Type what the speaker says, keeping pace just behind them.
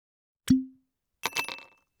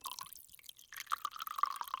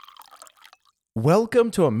Welcome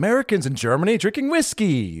to Americans in Germany Drinking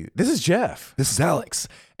Whiskey. This is Jeff. This is Alex.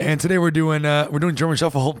 And today we're doing German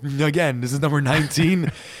Shuffle again. This is number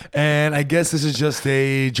 19. And I guess this is just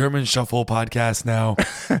a German Shuffle podcast now.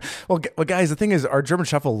 Well, guys, the thing is, our German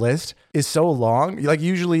Shuffle list is so long. Like,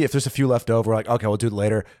 usually if there's a few left over, we're like, okay, we'll do it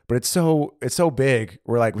later. But it's so big.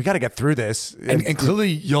 We're like, we got to get through this. And clearly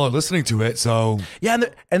y'all are listening to it. So yeah,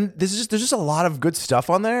 and there's just a lot of good stuff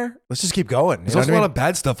on there. Let's just keep going. There's also a lot of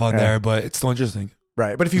bad stuff on there, but it's still interesting.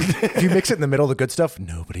 Right, but if you mix it in the middle of the good stuff,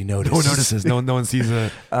 nobody notices. No one notices. No one sees the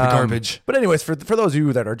garbage. But anyways, for those of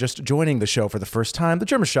you that are just joining the show for the first time, the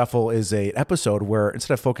German Shuffle is an episode where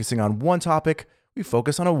instead of focusing on one topic, we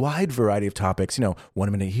focus on a wide variety of topics. 1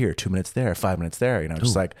 minute here, 2 minutes there, 5 minutes there.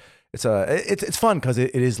 Just like it's fun because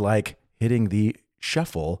it is like hitting the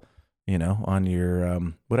shuffle. On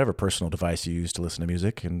your whatever personal device you use to listen to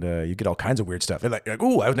music, and you get all kinds of weird stuff. Like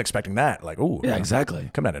ooh, I wasn't expecting that. Like, ooh, yeah,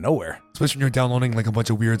 exactly. Coming out of nowhere. Especially when you're downloading like a bunch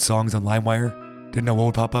of weird songs on LimeWire. Didn't know what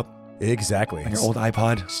would pop up. Exactly. On your old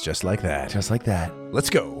iPod. It's just like that. Just like that. Let's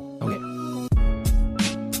go. Okay.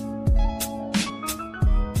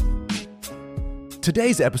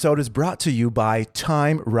 Today's episode is brought to you by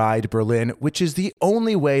Time Ride Berlin, which is the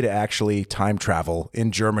only way to actually time travel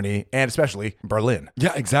in Germany and especially Berlin.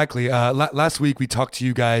 Yeah, exactly. Last week we talked to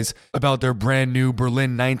you guys about their brand new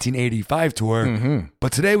Berlin 1985 tour. Mm-hmm.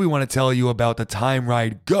 But today we want to tell you about the Time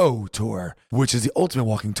Ride Go tour, which is the ultimate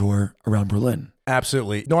walking tour around Berlin.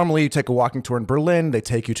 Absolutely. Normally, you take a walking tour in Berlin. They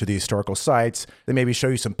take you to the historical sites. They maybe show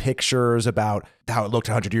you some pictures about how it looked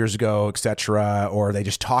 100 years ago, etc., or they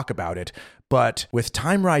just talk about it. But with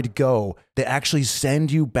Time Ride Go, they actually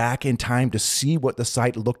send you back in time to see what the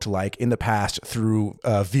site looked like in the past through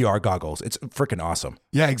VR goggles. It's freaking awesome.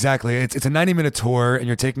 Yeah, exactly. It's a 90-minute tour, and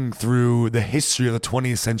you're taking through the history of the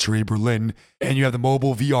 20th century Berlin. And you have the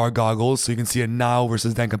mobile VR goggles, so you can see a now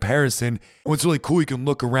versus then comparison. And what's really cool, you can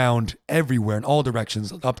look around everywhere in all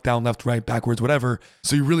directions, up, down, left, right, backwards, whatever.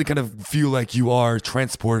 So you really kind of feel like you are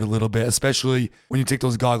transported a little bit, especially when you take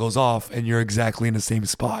those goggles off and you're exactly in the same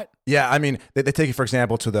spot. Yeah, I mean, they take you, for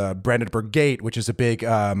example, to the Brandenburg Gate, which is a big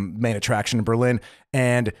main attraction in Berlin,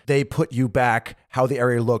 and they put you back how the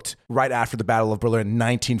area looked right after the Battle of Berlin in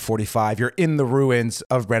 1945. You're in the ruins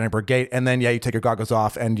of Brandenburg Gate, and then, you take your goggles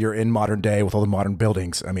off, and you're in modern day with all the modern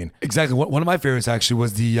buildings. I mean... Exactly. One of my favorites, actually,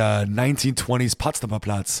 was the 1920s Potsdamer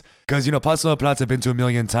Platz. Because, Potsdamer Platz I've been to a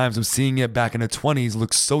million times. I'm seeing it back in the 20s.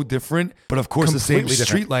 Looks so different. But, of course, the same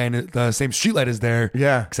streetlight is there.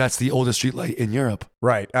 Yeah. Because that's the oldest streetlight in Europe.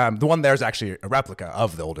 Right. The one there is actually a replica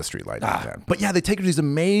of the oldest streetlight. But yeah, they take you to these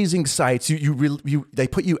amazing sites. They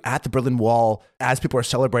put you at the Berlin Wall as people are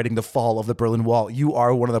celebrating the fall of the Berlin Wall. You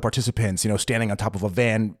are one of the participants, standing on top of a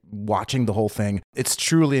van, watching the whole thing. It's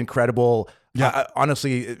truly incredible. Yeah,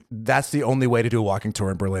 honestly, that's the only way to do a walking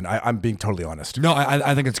tour in Berlin. I'm being totally honest. No,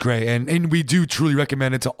 I think it's great. And we do truly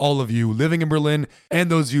recommend it to all of you living in Berlin and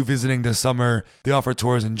those of you visiting this summer. They offer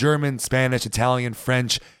tours in German, Spanish, Italian,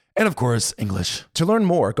 French, and of course, English. To learn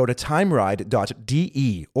more, go to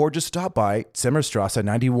timeride.de or just stop by Zimmerstrasse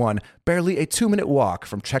 91, barely a 2-minute walk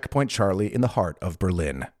from Checkpoint Charlie in the heart of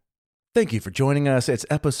Berlin. Thank you for joining us. It's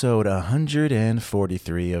episode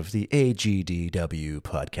 143 of the AGDW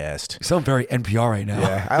podcast. You sound very NPR right now.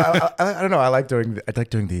 Yeah, I don't know. I like doing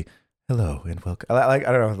the hello and welcome. I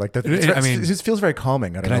don't know. It just feels very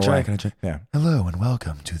calming. Can I try? Yeah. Hello and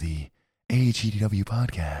welcome to the AGDW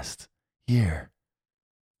podcast. Here,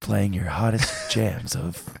 playing your hottest jams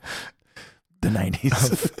of the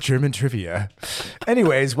 90s. Of German trivia.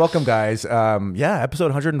 Anyways, welcome, guys. Episode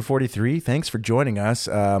 143. Thanks for joining us.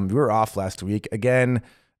 We were off last week. Again,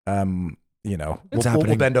 we'll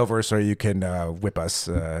bend over so you can whip us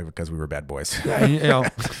because we were bad boys. Yeah,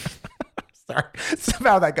 Sorry.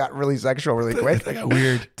 Somehow that got really sexual really quick. That got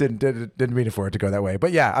weird. Didn't mean for it to go that way.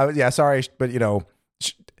 But sorry. But,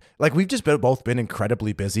 we've just both been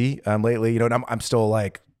incredibly busy lately, and I'm still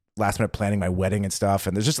last minute planning my wedding and stuff.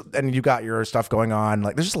 And and you got your stuff going on.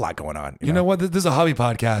 There's just a lot going on. You know what? This is a hobby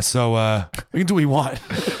podcast, so we can do what we want.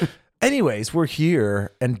 Anyways, we're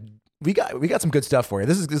here and we got some good stuff for you.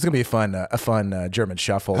 This is gonna be a fun German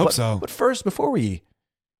shuffle. Hope so. But first, before we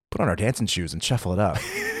put on our dancing shoes and shuffle it up,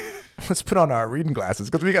 let's put on our reading glasses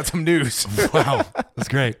because we got some news. Wow, that's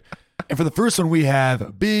great. And for the first one, we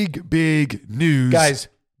have big news, guys.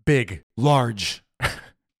 Big, large.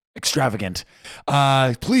 Extravagant.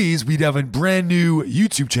 Please, we have a brand new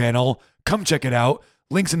YouTube channel. Come check it out.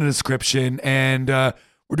 Links in the description. And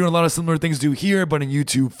we're doing a lot of similar things to do here, but in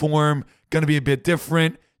YouTube form. Going to be a bit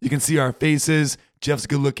different. You can see our faces. Jeff's a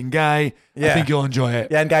good looking guy. Yeah. I think you'll enjoy it.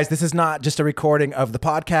 Yeah, and guys, this is not just a recording of the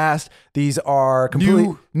podcast. These are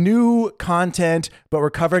completely new content, but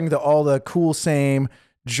we're covering all the cool same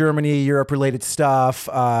Germany, Europe-related stuff,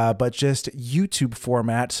 but just YouTube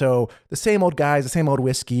format. So the same old guys, the same old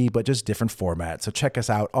whiskey, but just different format. So check us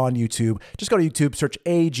out on YouTube. Just go to YouTube, search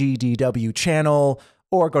AGDW channel,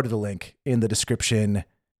 or go to the link in the description.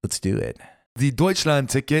 Let's do it. The Deutschland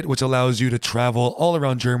ticket, which allows you to travel all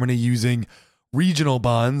around Germany using regional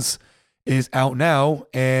bonds, is out now,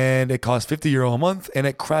 and it costs €50 a month, and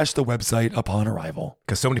it crashed the website upon arrival.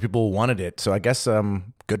 Because so many people wanted it. So I guess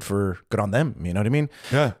good on them. You know what I mean?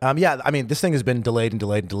 Yeah. I mean, this thing has been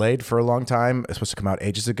delayed for a long time. It's supposed to come out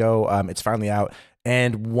ages ago. It's finally out.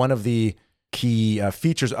 And one of the key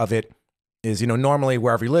features of it is, normally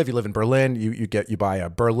wherever you live in Berlin, you buy a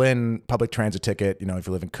Berlin public transit ticket. If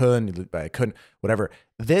you live in Köln, you buy a Köln, whatever.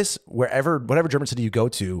 Whatever German city you go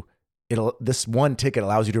to, this one ticket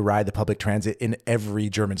allows you to ride the public transit in every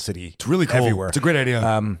German city. It's really cool. Everywhere. It's a great idea.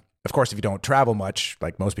 Of course, if you don't travel much,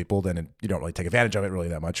 like most people, then you don't really take advantage of it really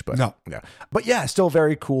that much. But no. Yeah. But yeah, still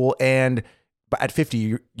very cool. But at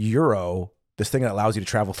 €50, this thing that allows you to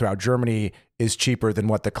travel throughout Germany is cheaper than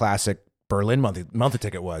what the classic Berlin monthly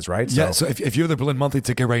ticket was, right? Yeah, so if you have the Berlin monthly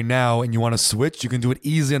ticket right now and you want to switch, you can do it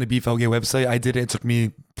easily on the BVG website. I did it. It took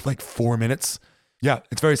me like 4 minutes. Yeah,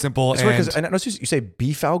 it's very simple. It's weird because I noticed you say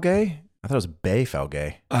BVG. I thought it was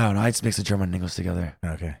BVG. I don't know. I just mix the German and English together.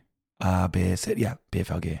 Okay.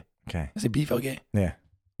 BVG. Okay. I say BVG. Yeah.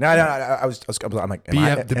 No, I'm like,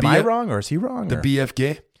 am I wrong or is he wrong? The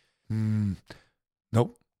BFG?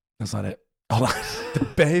 Nope, that's not it. Hold on. The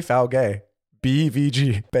BVG.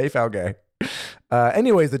 BVG. BVG.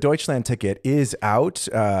 Anyways, the Deutschland ticket is out.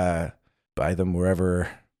 Buy them wherever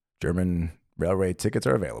German railway tickets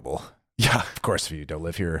are available. Yeah. Of course, if you don't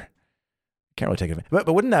live here, you can't really take it.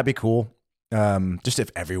 But wouldn't that be cool? Just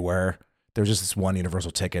if everywhere there's just this one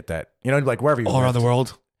universal ticket that, like wherever you all around the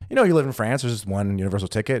world. You live in France, there's just one universal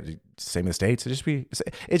ticket. Same in the States.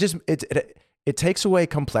 It takes away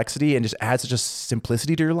complexity and just adds such a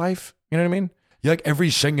simplicity to your life. You know what I mean? Yeah, like every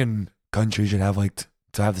Schengen country should have to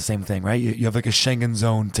have the same thing, right? You have like a Schengen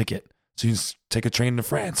zone ticket. So you just take a train to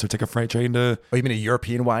France or take a freight train to... Oh, you mean a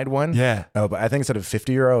European-wide one? Yeah. Oh, but I think instead of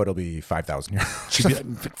 €50, it'll be 5,000 euros. Should be like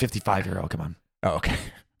 €55. Come on. Oh, okay.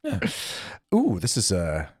 Yeah. Ooh, this is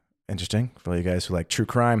interesting for you guys who like true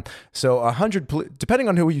crime. So 100, depending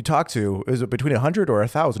on who you talk to, is it between 100 or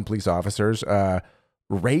 1,000 police officers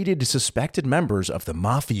raided suspected members of the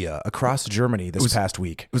mafia across Germany this past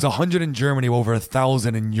week. It was 100 in Germany, over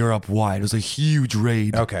 1,000 in Europe wide. It was a huge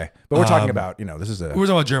raid. Okay. But we're talking about, we're talking about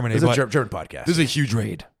Germany. This is a German podcast. This is a huge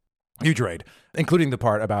raid. Huge raid, including the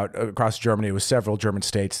part about across Germany. It was several German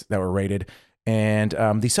states that were raided. And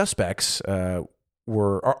the suspects are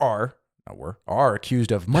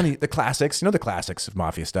accused of money, the classics, the classics of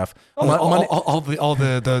mafia stuff. All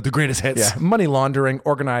the greatest hits. Yeah, money laundering,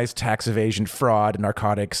 organized tax evasion, fraud,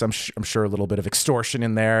 narcotics. I'm sure a little bit of extortion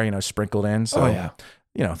in there, sprinkled in. So,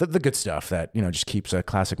 the good stuff that, just keeps a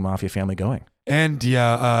classic mafia family going. And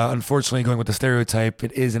unfortunately, going with the stereotype,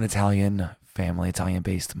 it is an Italian family,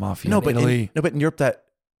 Italian-based mafia in Italy. But in Europe,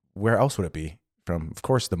 where else would it be from? Of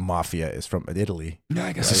course, the mafia is from Italy. Yeah,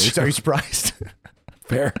 I guess. Are you surprised?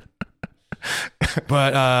 Fair.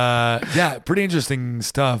 But pretty interesting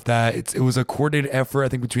stuff. That it was a coordinated effort, I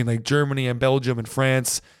think, between like Germany and Belgium and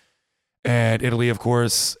France and Italy, of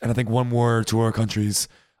course, and I think one more two other countries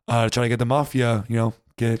to try to get the mafia,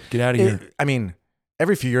 get out of here. I mean,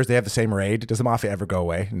 every few years they have the same raid. Does the mafia ever go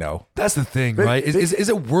away? No. That's the thing, right? Is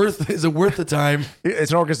it worth the time?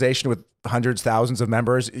 It's an organization with hundreds, thousands of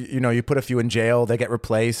members. You put a few in jail, they get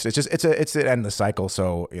replaced. It's an endless cycle.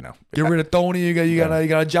 So get rid of Tony. You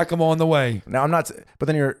gotta jack them on the way. Now I'm not. But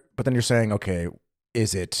then you're saying, okay,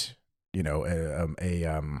 is it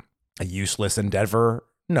a useless endeavor?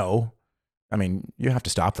 No. I mean, you have to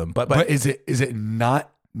stop them. But is it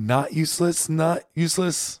not useless? Not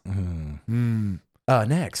useless.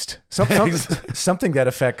 Next, something that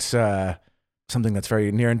affects something that's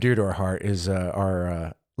very near and dear to our heart is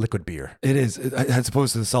our liquid beer. It is, as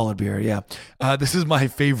opposed to the solid beer. Yeah, this is one of my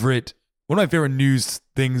favorite news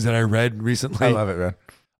things that I read recently. I love it, man.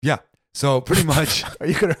 Yeah. So pretty much, are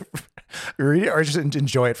you gonna read it or just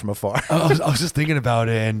enjoy it from afar? I was just thinking about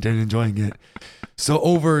it and enjoying it. So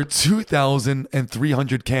over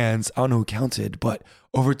 2,300 cans. I don't know who counted, but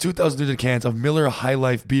over 2,300 cans of Miller High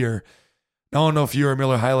Life beer. I don't know if you're a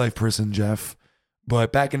Miller High Life person, Jeff,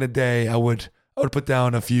 but back in the day, I would put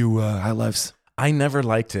down a few High Lifes. I never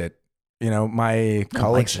liked it. My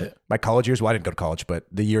college years. Well, I didn't go to college, but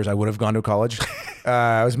the years I would have gone to college,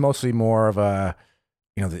 I was mostly more of a,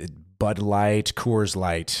 the Bud Light, Coors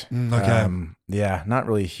Light. Okay. Yeah, not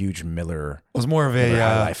really a huge Miller. It was more of Miller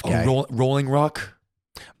High a Life guy. Rolling Rock.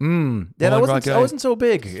 Yeah, Rolling that wasn't so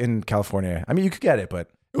big in California. I mean, you could get it, but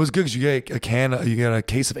It was good because you get you get a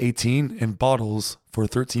case of 18 in bottles for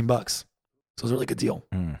 $13. So it was a really good deal.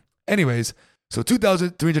 Anyways, so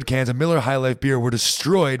 2,300 cans of Miller High Life beer were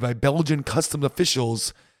destroyed by Belgian customs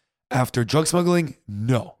officials after drug smuggling?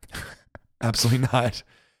 No, absolutely not.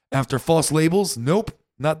 After false labels? Nope,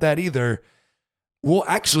 not that either. Well,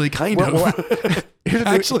 actually, kind of.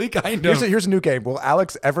 Here's a new game. Will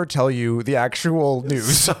Alex ever tell you the actual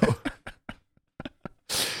news? So,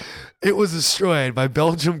 it was destroyed by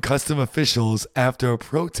Belgium custom officials after a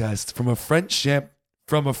protest from a French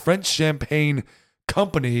champagne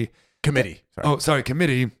company Committee.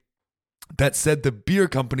 committee that said the beer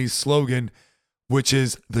company's slogan, which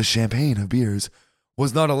is the champagne of beers,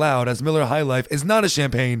 was not allowed as Miller High Life is not a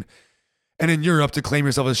champagne. And in Europe, to claim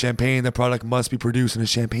yourself as champagne, the product must be produced in a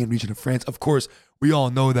Champagne region of France. Of course, we all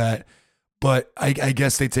know that, but I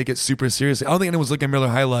guess they take it super seriously. I don't think anyone's looking at Miller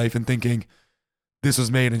High Life and thinking this was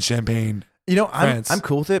made in Champagne. France. I'm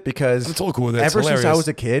cool with it because I'm totally cool with it. Ever since I hilarious. was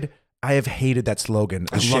a kid, I have hated that slogan,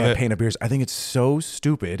 the champagne of beers. I think it's so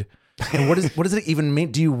stupid. And what does it even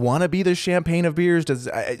mean? Do you want to be the champagne of beers?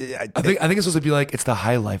 I think it's supposed to be like, it's the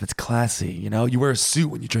high life. It's classy. You know, you wear a suit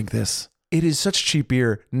when you drink this. It is such cheap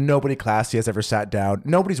beer. Nobody classy has ever sat down.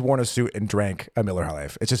 Nobody's worn a suit and drank a Miller High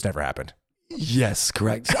Life. It's just never happened. Yes,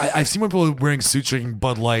 correct. I've seen more people wearing suits drinking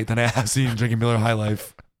Bud Light than I have seen drinking Miller High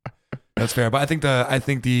Life. That's fair, but I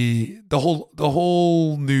think the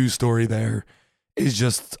whole news story there is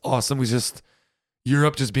just awesome. It's just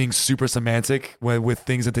Europe just being super semantic with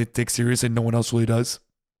things that they take serious and no one else really does.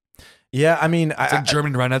 Yeah, I mean, it's like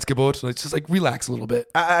German Reinheitsgebot. So it's just like relax a little bit.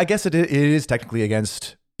 I guess it is technically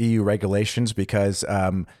against EU regulations because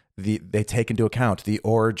they take into account the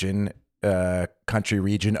origin, country,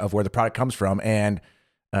 region of where the product comes from, and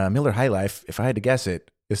Miller High Life, if I had to guess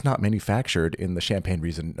it, is not manufactured in the Champagne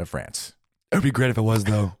region of France. It would be great if it was,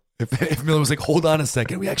 though. If Miller was like, hold on a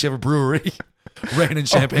second, we actually have a brewery right in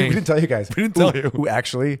Champagne. We didn't tell you guys. We didn't tell you. Who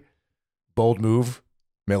actually, bold move,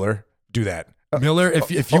 Miller, do that. Miller,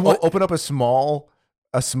 if you want, open up a small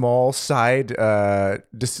side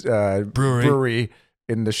brewery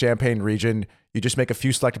in the Champagne region. You just make a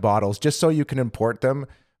few select bottles just so you can import them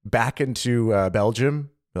back into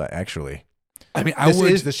Belgium. But actually, I mean, this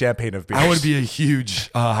is the champagne of beers. I would be a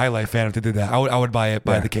huge High Life fan if they did that. I would buy it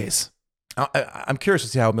by the case. I'm curious to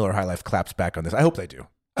see how Miller High Life claps back on this. I hope they do.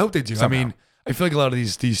 Somehow. I mean, I feel like a lot of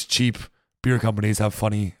these cheap beer companies have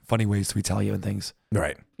funny ways to retell you and things.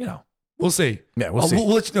 Right. You know, we'll see. Yeah, we'll see. We'll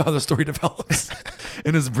let you know how the story develops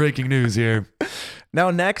in this breaking news here.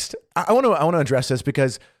 Now, next, I want to address this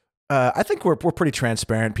because I think we're pretty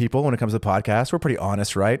transparent people when it comes to the podcast. We're pretty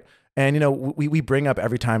honest, right? And, we bring up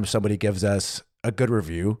every time somebody gives us a good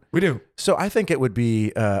review. We do. So I think it would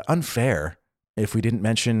be unfair if we didn't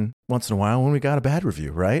mention once in a while when we got a bad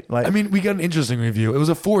review, right? Like, I mean, we got an interesting review. It was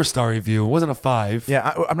a 4-star review. It wasn't a 5.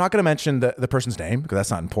 Yeah, I'm not going to mention the person's name because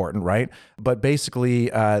that's not important, right? But basically,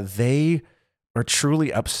 they are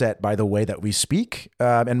truly upset by the way that we speak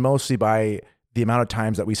and mostly by the amount of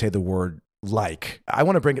times that we say the word like. I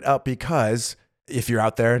want to bring it up because if you're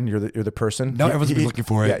out there and you're the person, now everyone's been looking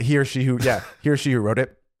for it. Yeah, he or she who wrote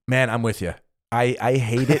it. Man, I'm with you. I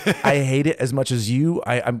hate it. I hate it as much as you.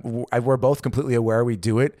 We're both completely aware we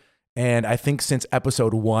do it, and I think since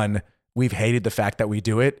episode 1, we've hated the fact that we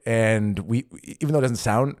do it, and we, even though it doesn't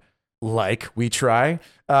sound like we try,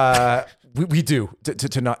 we do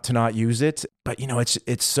to not use it. But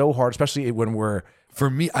it's so hard, especially when we're. For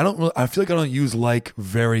me, I feel like I don't use like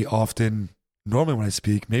very often normally when I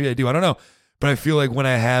speak. Maybe I do. I don't know. But I feel like when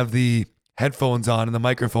I have the headphones on and the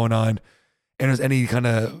microphone on and there's any kind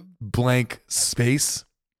of blank space,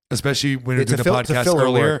 especially when you're doing the podcast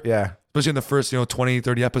earlier, especially in the first 20,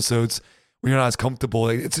 30 episodes when you're not as comfortable.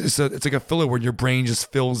 It's like a filler where your brain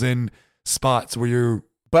just fills in spots where you're.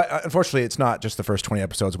 But unfortunately, it's not just the first 20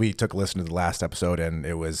 episodes. We took a listen to the last episode and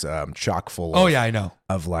it was chock full of, I know.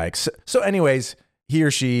 Of likes. So anyways, he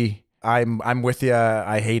or she, I'm with you.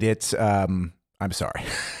 I hate it. I'm sorry.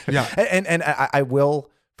 Yeah. and I will,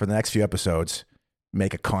 for the next few episodes,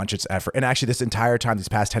 make a conscious effort. And actually, this entire time, these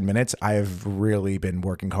past 10 minutes, I've really been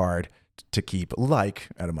working hard to keep like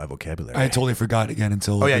out of my vocabulary. I totally forgot again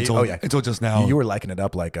until just now. You were liking it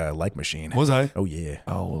up like a like machine. Was I? Oh, yeah.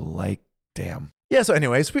 Oh, like, damn. Yeah, so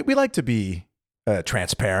anyways, we like to be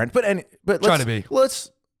transparent, but try to be.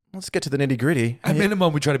 Let's get to the nitty gritty. At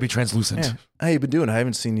minimum, we try to be translucent. Yeah. How you been doing? I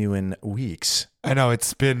haven't seen you in weeks. I know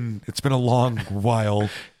it's been a long while.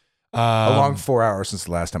 A long 4 hours since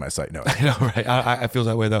the last time I saw you. No, I know, right? I feel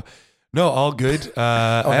that way though. No, all good.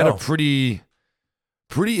 I had no. a pretty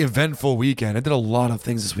eventful weekend. I did a lot of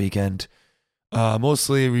things this weekend,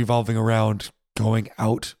 mostly revolving around going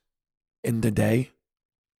out in the day.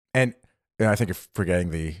 And I think you're forgetting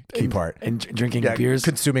the key part. And drinking beers.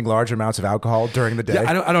 Consuming large amounts of alcohol during the day. Yeah,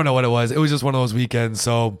 I don't know what it was. It was just one of those weekends.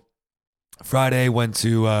 So Friday went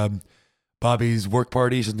to Bobby's work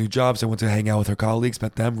party. She's a new job. So I went to hang out with her colleagues.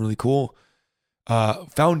 Met them. Really cool.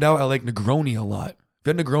 Found out I like Negroni a lot.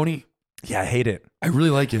 You had Negroni? Yeah, I hate it. I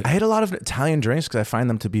really like it. I hate a lot of Italian drinks because I find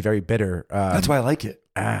them to be very bitter. That's why I like it.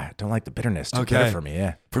 I don't like the bitterness. Too Okay. bitter for me,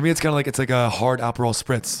 yeah. For me, it's kind of like, it's like a hard Aperol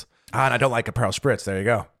Spritz. And I don't like a Pearl Spritz. There you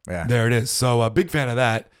go. Yeah. There it is. So a big fan of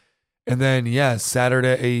that. And then,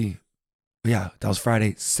 Saturday. Yeah, that was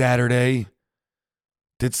Friday. Saturday,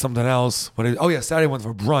 did something else. Saturday went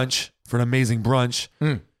for brunch, for an amazing brunch.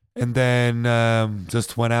 And then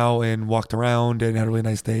just went out and walked around and had a really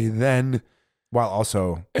nice day then. While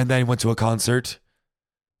also... And then went to a concert.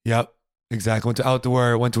 Yep, exactly.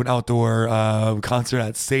 Went to an outdoor concert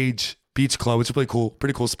at Sage Beach Club, which is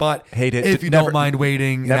pretty cool spot. Hate it. If you don't mind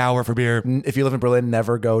waiting an hour for beer. If you live in Berlin,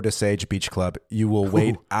 never go to Sage Beach Club. You will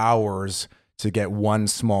wait hours to get one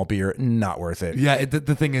small beer. Not worth it. Yeah,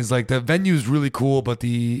 the thing is, like, the venue is really cool, but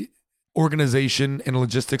the organization and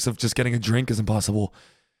logistics of just getting a drink is impossible.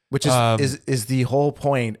 Which is the whole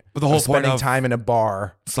point. The whole of spending point of time in a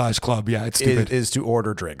bar / club. Yeah, it's stupid. Is to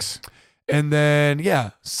order drinks. And then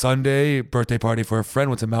Sunday birthday party for a friend.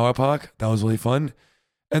 Went to Mauerpark. That was really fun.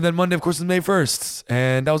 And then Monday, of course, is May 1st,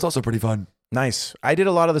 and that was also pretty fun. Nice. I did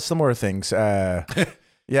a lot of the similar things. Yeah,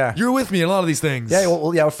 you were with me in a lot of these things. Yeah,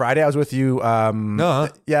 well, Friday I was with you.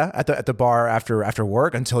 Yeah, at the bar after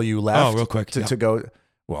work until you left. Oh, real quick to go.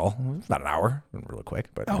 Well, not an hour, really quick,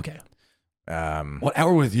 but okay. 1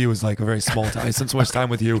 hour with you is like a very small time. I spent so much time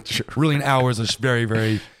with you. Really, an hour is a very,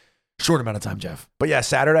 very short amount of time, Jeff. But yeah,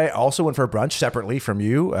 Saturday I also went for a brunch separately from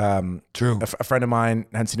you. True. A friend of mine,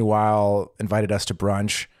 hadn't seen in a while, invited us to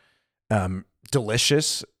brunch.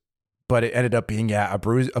 Delicious, but it ended up being a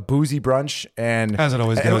boozy brunch, and as it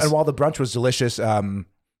always goes. And while the brunch was delicious,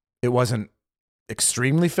 it wasn't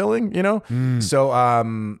extremely filling, you know. So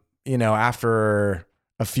after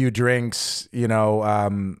a few drinks,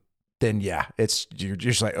 then it's you're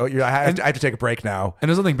just like, I have to take a break now. And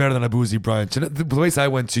there's nothing better than a boozy brunch. And the place I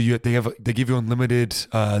went to, they give you unlimited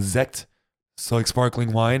Zekt, so like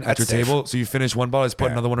sparkling wine at your table. So you finish one bottle, just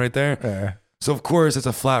put another one right there. So of course it's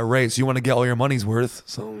a flat rate, so you want to get all your money's worth.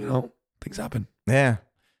 So things happen. Yeah.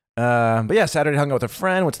 But yeah, Saturday hung out with a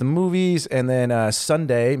friend, went to the movies, and then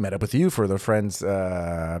Sunday met up with you for the friend's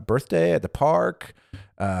birthday at the park.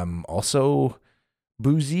 Also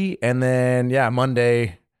boozy, and then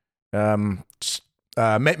Monday. May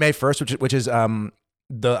 1st, which is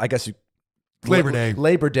I guess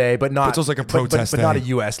Labor Day, but not. It's also like a protest but day. Not a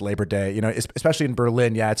U.S. Labor Day. Especially in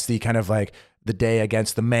Berlin. Yeah, it's the kind of like the day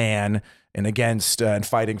against the man and against and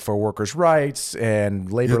fighting for workers' rights and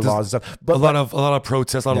labor laws and stuff. But a lot of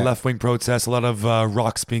protests, a lot of left wing protests, a lot of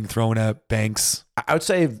rocks being thrown at banks. I would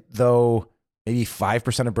say though, maybe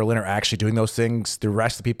 5% of Berlin are actually doing those things. The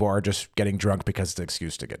rest of the people are just getting drunk because it's an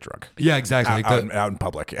excuse to get drunk. Yeah, exactly. Out in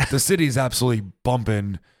public. Yeah. The city is absolutely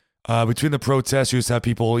bumping. Between the protests, you just have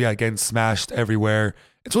people, getting smashed everywhere.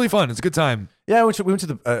 It's really fun. It's a good time. Yeah, we went to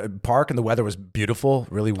the park and the weather was beautiful,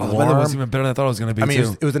 really warm. The weather was even better than I thought it was going to be. I mean,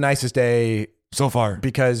 it was the nicest day so far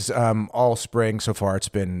because all spring so far it's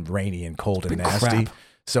been rainy and cold and nasty. Crap.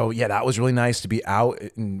 So yeah, that was really nice to be out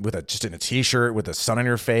just in a t-shirt with the sun on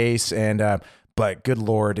your face and. But good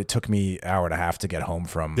Lord, it took me an hour and a half to get home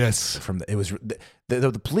from. Yes. It was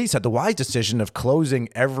the police had the wise decision of closing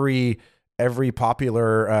every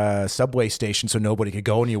popular subway station so nobody could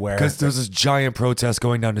go anywhere. Because there's this giant protest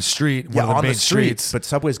going down the street, one of the on main the street, streets. but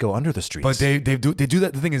subways go under the streets. But they do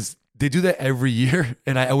that. The thing is, they do that every year,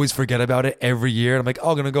 and I always forget about it every year. I'm like,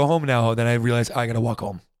 I'm gonna go home now. Then I realize I gotta walk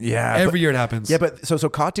home. Yeah, every year it happens. Yeah, but so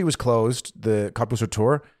Kati was closed, the Cottbusser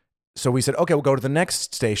Tor. So we said, okay, we'll go to the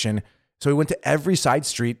next station. So we went to every side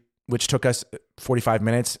street, which took us 45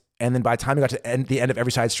 minutes. And then by the time we got to the end of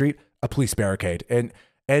every side street, a police barricade. And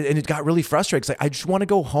it got really frustrating. It's like, I just want to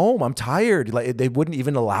go home. I'm tired. Like they wouldn't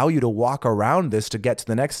even allow you to walk around this to get to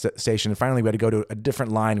the next station. And finally we had to go to a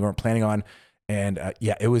different line we weren't planning on. And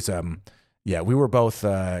it was, we were both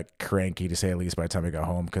cranky to say the least by the time we got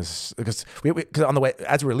home because on the way,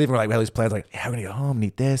 as we were leaving, we had these plans like, we're going to go home and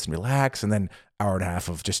eat this and relax. And then hour and a half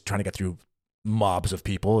of just trying to get through mobs of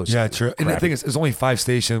people. Yeah, true. And the thing is, it's only 5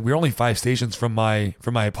 stations. We were only 5 stations from my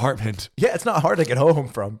apartment. Yeah, it's not hard to get home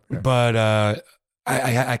from. But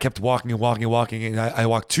I kept walking, and I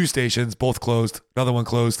walked 2 stations, both closed. Another one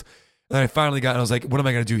closed. And then I finally got, and I was like, what am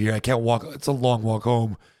I going to do here? I can't walk. It's a long walk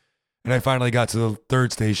home. And I finally got to the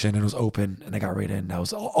third station and it was open and I got right in. That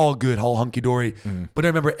was all good, all hunky dory. But I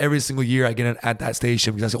remember every single year I get in at that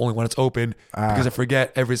station because that's the only one that's open. Because I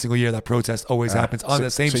forget every single year that protest always happens on the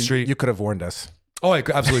same street. You could have warned us. Oh, I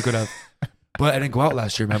absolutely could have. But I didn't go out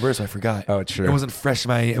last year, remember? So I forgot. Oh, true. It wasn't fresh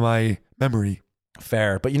in my memory.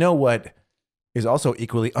 Fair. But you know what is also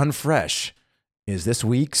equally unfresh is this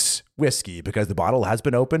week's whiskey, because the bottle has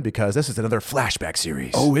been opened, because this is another flashback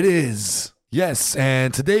series. Oh, it is. Yes.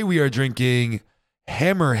 And today we are drinking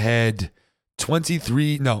Hammerhead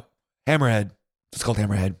 23. No, Hammerhead. It's called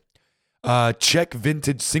Hammerhead. Czech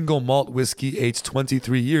vintage single malt whiskey aged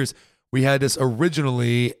 23 years. We had this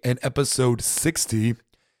originally in episode 60,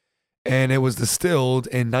 and it was distilled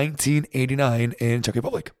in 1989 in Czech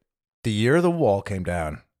Republic. The year the wall came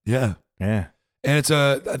down. Yeah. Yeah. And it's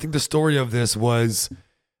I think the story of this was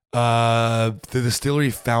the distillery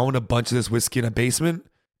found a bunch of this whiskey in a basement.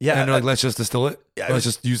 Yeah. And they're like, let's just distill it. Yeah, let's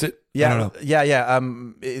just use it. Yeah. I don't know. Yeah.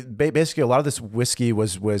 Basically, a lot of this whiskey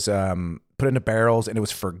was put into barrels, and it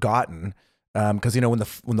was forgotten. Because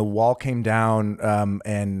when the wall came down,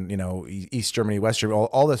 and East Germany, West Germany,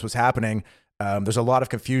 all this was happening. There's a lot of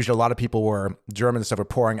confusion. A lot of people Germans and stuff were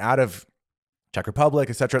pouring out of Czech Republic,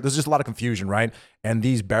 etc. There's just a lot of confusion, right? And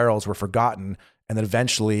these barrels were forgotten, and then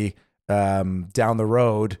eventually, down the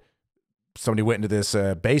road, somebody went into this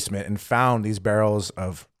basement and found these barrels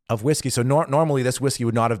of whiskey. So normally this whiskey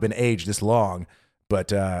would not have been aged this long,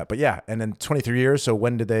 but yeah. And then 23 years. So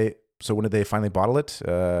when did they finally bottle it?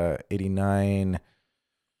 89.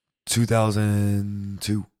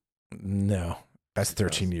 2002. No, that's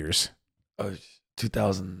 13 years.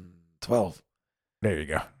 2012. There you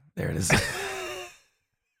go. There it is.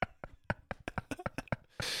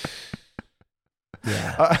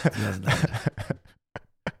 Yeah. 2009.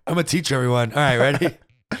 I'm a teacher, everyone. All right, ready?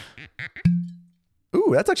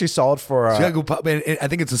 Ooh, that's actually solid for. So go pop, and I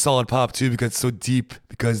think it's a solid pop too because it's so deep.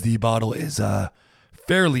 Because the bottle is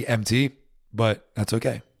fairly empty, but that's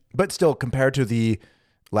okay. But still, compared to the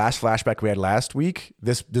last flashback we had last week,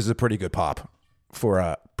 this is a pretty good pop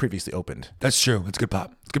for previously opened. That's true. It's good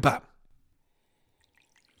pop. It's good pop.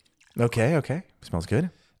 Okay. Smells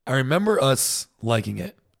good. I remember us liking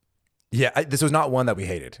it. Yeah, this was not one that we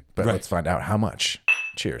hated, but Right. Let's find out how much.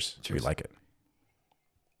 Cheers. We like it.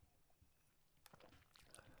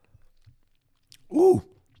 Ooh,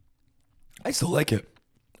 I still like it.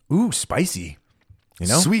 Ooh, spicy.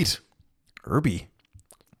 Sweet, herby,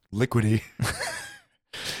 liquidy.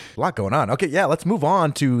 A lot going on. Okay, yeah, let's move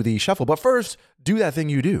on to the shuffle. But first, do that thing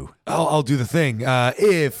you do. I'll do the thing.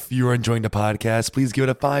 If you're enjoying the podcast, please give it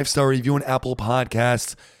a 5-star review on Apple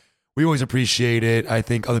Podcasts. We always appreciate it. I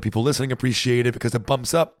think other people listening appreciate it because it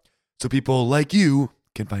bumps up so people like you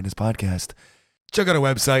can find this podcast. Check out our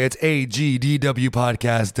website. It's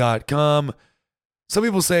agdwpodcast.com. Some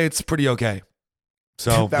people say it's pretty okay.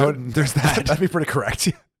 So there's that. That'd be pretty correct.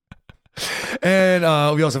 And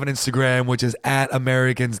we also have an Instagram, which is at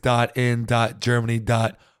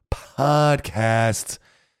americans.in.germany.podcast.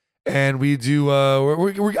 And we do,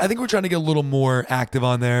 I think we're trying to get a little more active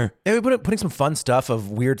on there. Yeah, we're putting some fun stuff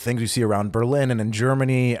of weird things we see around Berlin and in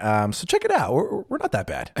Germany. So check it out. We're not that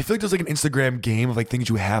bad. I feel like there's like an Instagram game of like things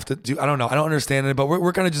you have to do. I don't know. I don't understand it, but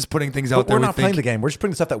we're kind of just putting things out there. We're not playing the game. We're just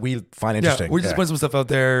putting stuff that we find interesting. Yeah, we're just putting some stuff out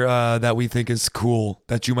there that we think is cool,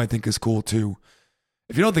 that you might think is cool too.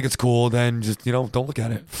 If you don't think it's cool, then just, don't look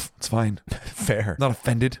at it. It's fine. Fair. Not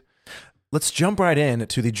offended. Let's jump right in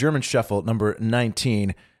to the German Shuffle number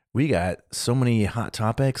 19. We got so many hot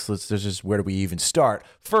topics. There's just, where do we even start?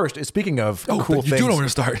 First, speaking of cool things. You do know where to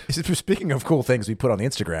start. Speaking of cool things we put on the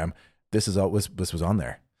Instagram, this was on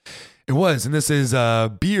there. It was, and this is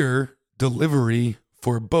beer delivery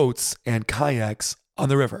for boats and kayaks on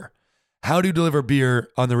the river. How do you deliver beer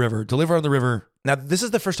on the river? Deliver on the river. Now, this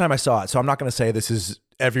is the first time I saw it, so I'm not going to say this is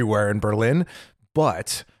everywhere in Berlin,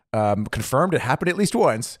 but confirmed it happened at least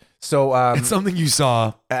once. So it's something you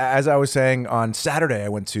saw. As I was saying, on Saturday, I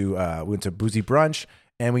went to Boozy Brunch,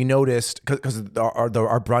 and we noticed, because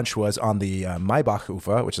our brunch was on the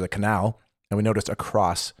Maybachufer, which is a canal, and we noticed a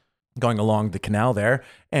cross going along the canal there,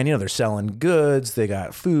 and they're selling goods, they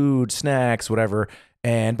got food, snacks, whatever,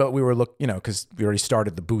 but we were because we already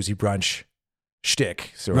started the Boozy Brunch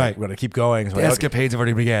shtick, so we're going to keep going. So the escapades have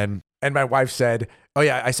already began. And my wife said, "Oh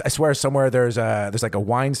yeah, I swear somewhere there's like a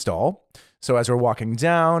wine stall." So as we're walking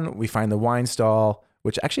down, we find the wine stall,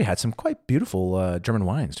 which actually had some quite beautiful German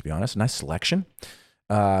wines, to be honest. A nice selection.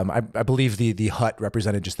 I believe the hut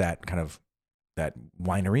represented just that kind of that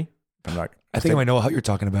winery. I think I know what hut you're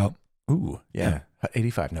talking about. Ooh, yeah. Hut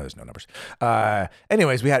 85. No, there's no numbers.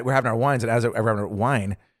 Anyways, we're having our wines, and as we're having our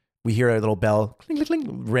wine, we hear a little bell, cling, cling,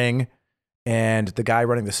 cling, ring. and the guy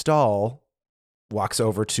running the stall walks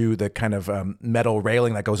over to the kind of metal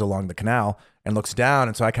railing that goes along the canal and looks down.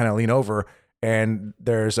 And so I kind of lean over, and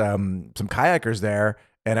there's some kayakers there,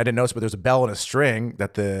 and I didn't notice, but there's a bell and a string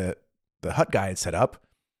that the hut guy had set up.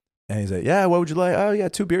 And he's like, yeah, what would you like? Oh yeah,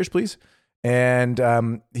 2 beers, please. And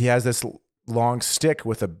he has this long stick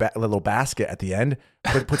with a little basket at the end,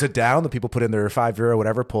 puts it down. The people put in their €5,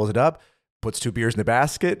 whatever, pulls it up, puts 2 beers in the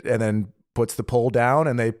basket, and then puts the pole down,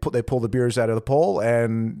 and they pull the beers out of the pole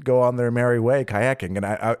and go on their merry way kayaking.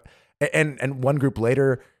 And one group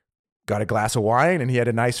later got a glass of wine, and he had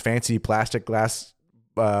a nice fancy plastic glass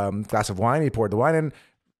of wine. He poured the wine in,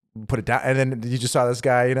 put it down, and then you just saw this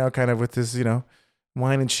guy, kind of with this,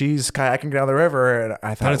 wine and cheese kayaking down the river. And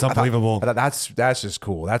I thought That is unbelievable. I thought that's just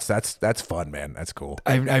cool. That's fun, man. That's cool.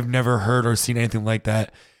 I've never heard or seen anything like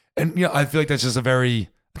that. And I feel like that's just I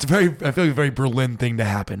feel like a very Berlin thing to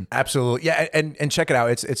happen. Absolutely. Yeah. And check it out.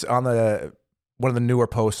 It's on one of the newer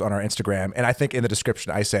posts on our Instagram. And I think in the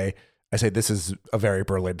description, I say this is a very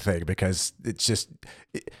Berlin thing, because it's just,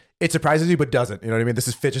 it surprises you, but doesn't, you know what I mean? This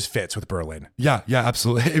just fits with Berlin. Yeah,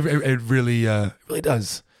 absolutely. It really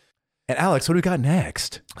does. And Alex, what do we got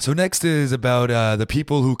next? So next is about the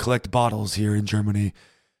people who collect bottles here in Germany.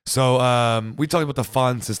 So we talked about the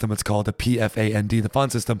Pfand system. It's called the PFAND, the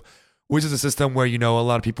Pfand system, which is a system where, a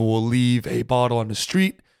lot of people will leave a bottle on the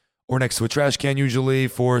street or next to a trash can, usually,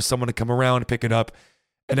 for someone to come around and pick it up,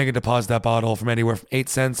 and they can deposit that bottle from anywhere from 8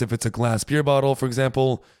 cents if it's a glass beer bottle, for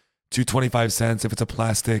example, to 25 cents if it's a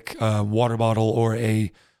plastic water bottle or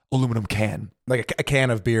a aluminum can. Like a can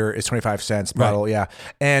of beer is 25 cents bottle, right.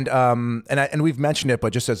 Yeah. And we've mentioned it,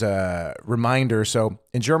 but just as a reminder, so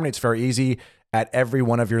in Germany, it's very easy. At every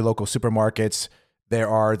one of your local supermarkets, there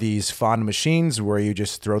are these Pfand machines where you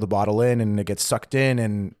just throw the bottle in and it gets sucked in,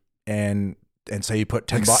 and say you put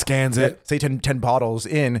 10 scans it. Say 10 bottles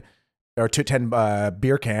in, or 10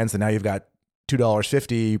 beer cans, and now you've got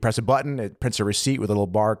 $2.50. You press a button, it prints a receipt with a little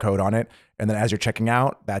barcode on it, and then as you're checking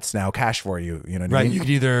out, that's now cash for you. You know what I mean? You can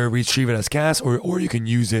either retrieve it as cash, or you can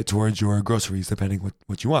use it towards your groceries, depending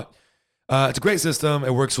what you want. It's a great system.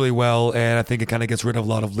 It works really well, and I think it kind of gets rid of a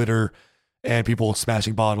lot of litter and people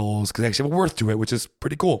smashing bottles, because they actually have a worth to it, which is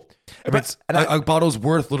pretty cool. A bottle's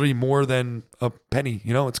worth literally more than a penny.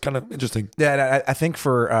 It's kind of interesting. Yeah, and I think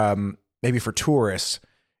for maybe for tourists,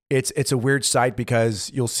 it's a weird sight, because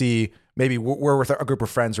you'll see maybe we're with a group of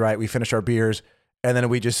friends, right? We finish our beers, and then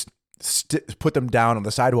we just put them down on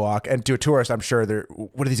the sidewalk. And to a tourist, I'm sure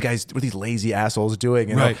what are these lazy assholes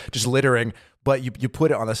doing? Right. Just littering. But you put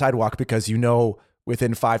it on the sidewalk because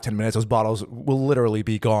within 5-10 minutes, those bottles will literally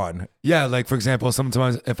be gone. Yeah, like for example,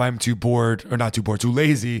 sometimes if I'm too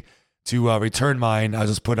lazy to return mine, I'll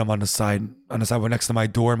just put them on the sidewalk next to my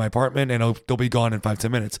door in my apartment, and they'll be gone in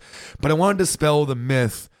 5-10 minutes. But I wanted to dispel the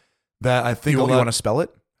myth that I think you want to spell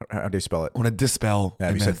it? How do you spell it? I want to dispel. Yeah,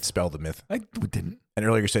 you said spell the myth. We didn't. And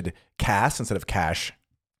earlier you said cash instead of cash.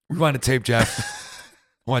 Rewind the tape, Jeff.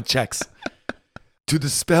 I want checks. To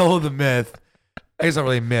dispel the myth, I guess it's not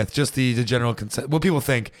really a myth, just the general concept. What people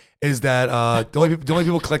think is that the only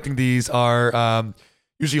people collecting these are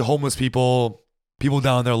usually homeless people down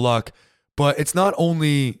on their luck. But it's not. I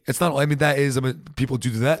mean, that is. People do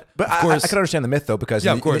that. But of course, I can understand the myth though, because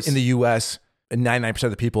in the U.S., 99%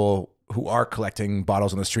 of the people who are collecting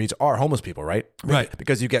bottles on the streets are homeless people, right? Right.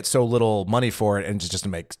 Because you get so little money for it, and it just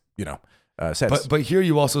makes sense. But here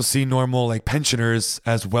you also see normal like pensioners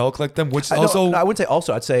as well collect them, which also I wouldn't say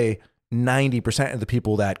also. I'd say 90% of the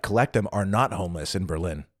people that collect them are not homeless in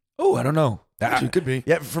Berlin. Oh, I don't know. Actually, it could be.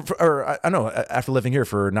 Yeah, or I don't know. After living here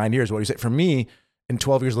for 9 years, what do you say? For me, in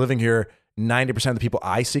 12 years living here, 90% of the people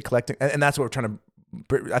I see collecting, and that's what we're trying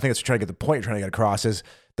to. I think it's trying to get the point you're trying to get across is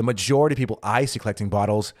the majority of people I see collecting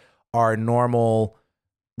bottles are normal,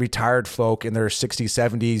 retired folk in their 60s,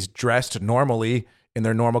 70s, dressed normally in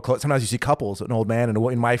their normal clothes. Sometimes you see couples, an old man and a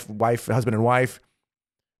wife, husband and wife,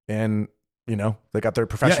 and they got their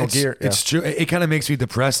professional gear. Yeah. It's true. It kind of makes me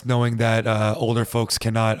depressed knowing that older folks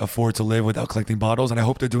cannot afford to live without collecting bottles, and I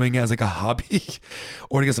hope they're doing it as like a hobby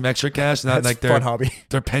or to get some extra cash. Not like fun hobby.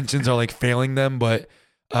 Their pensions are like failing them, but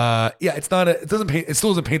it's not. It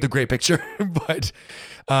still doesn't paint the great picture, but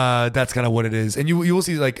that's kind of what it is. And you will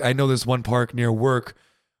see, like, I know there's one park near work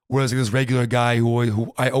where there's like this regular guy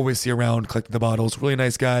who I always see around collecting the bottles. Really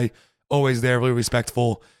nice guy, always there, really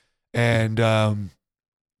respectful, and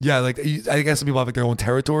like I guess some people have like their own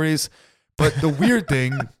territories. But the weird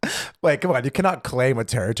thing, wait, come on, you cannot claim a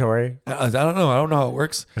territory. I don't know. I don't know how it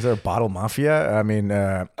works. Is there a bottle mafia? I mean,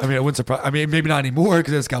 it wouldn't surprise. I mean, maybe not anymore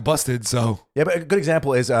because it's got busted. So yeah, but a good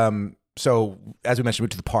example is so as we mentioned, we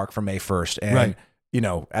went to the park for May 1st, and right.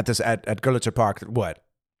 at Görlitzer Park, what,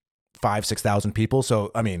 6,000 people.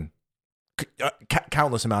 So, I mean,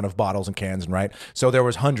 countless amount of bottles and cans, and right. So there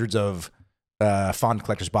was hundreds of fond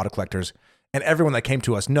collectors, bottle collectors, and everyone that came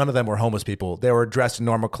to us, none of them were homeless people. They were dressed in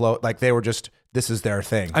normal clothes. Like they were just, this is their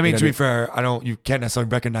thing. I mean, to be fair, you can't necessarily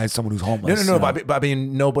recognize someone who's homeless. No. But I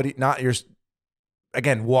mean, nobody, not your,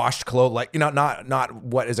 again, washed clothes, like, not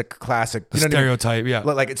what is a classic stereotype. Yeah.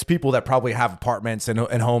 Like it's people that probably have apartments and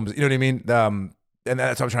homes. You know what I mean? And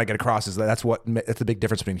that's what I'm trying to get across is that's the big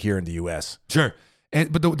difference between here and the US. Sure.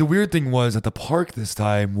 But the weird thing was at the park this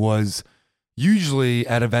time was usually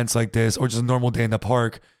at events like this or just a normal day in the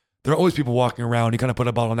park, there are always people walking around. You kind of put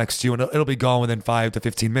a bottle next to you and it'll be gone within 5 to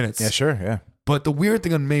 15 minutes. Yeah, sure. Yeah. But the weird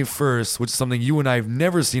thing on May 1st, which is something you and I have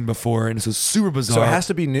never seen before, and this is super bizarre. So it has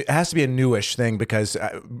to be new, it has to be a newish thing because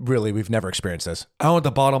really we've never experienced this. I don't know what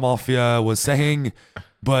the bottle mafia was saying,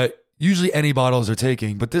 but usually any bottles are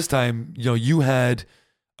taking. But this time, you had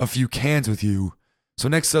a few cans with you. So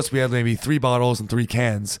next to us, we had maybe 3 bottles and 3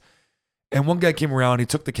 cans. And one guy came around, he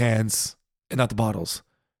took the cans and not the bottles.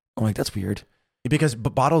 I'm like, that's weird. Because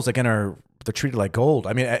bottles, again, they're treated like gold.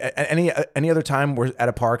 I mean, any other time we're at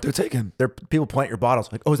a park, they're taken. People point your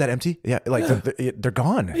bottles like, oh, is that empty? Yeah, like yeah. They're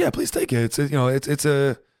gone. Yeah, please take it. It's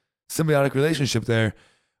a symbiotic relationship there.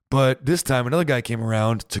 But this time, another guy came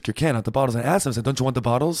around, took your can out the bottles, and I asked him, I said, don't you want the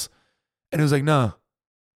bottles? And he was like, no.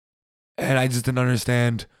 And I just didn't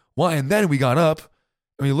understand why. And then we got up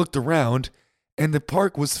and we looked around. And the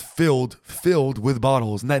park was filled with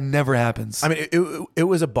bottles, and that never happens. I mean, it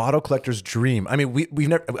was a bottle collector's dream. I mean, we've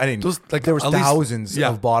never. I mean, there was thousands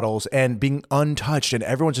of bottles and being untouched, and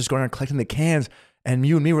everyone's just going around collecting the cans. And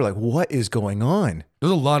you and me were like, "What is going on?"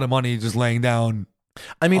 There's a lot of money just laying down.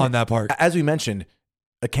 I mean, on that park, as we mentioned,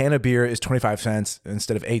 a can of beer is 25 cents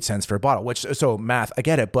instead of 8 cents for a bottle. Which, so math, I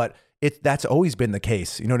get it, but that's always been the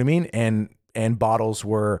case. You know what I mean? And bottles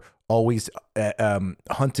were always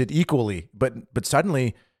hunted equally, but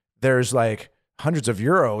suddenly there's like hundreds of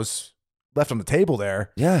euros left on the table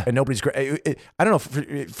there. Yeah, and nobody's great. I don't know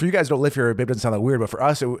for you guys who don't live here, maybe it doesn't sound that weird, but for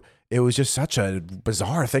us, it was just such a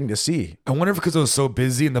bizarre thing to see. I wonder if because it was so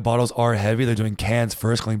busy and the bottles are heavy, they're doing cans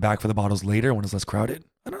first, coming back for the bottles later when it's less crowded.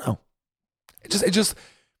 I don't know.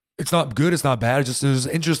 It's not good. It's not bad. It was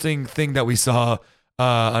an interesting thing that we saw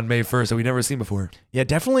on May 1st that we never seen before. Yeah,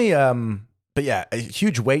 definitely. But yeah, a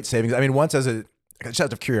huge weight savings. I mean, once just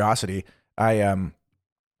out of curiosity, I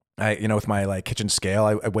with my like kitchen scale,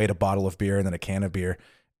 I weighed a bottle of beer and then a can of beer,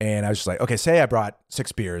 and I was just like, okay, say I brought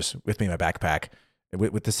 6 beers with me in my backpack.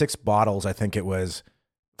 With the 6 bottles, I think it was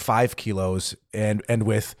 5 kilos, and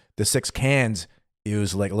with the 6 cans, it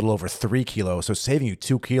was like a little over 3 kilos. So saving you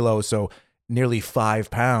 2 kilos, so nearly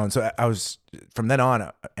 5 pounds. So I was, from then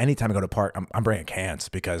on, anytime I go to park, I'm bringing cans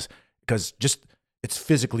because just. It's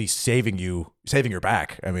physically saving your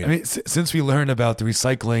back. I mean, since we learned about the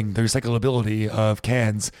recyclability of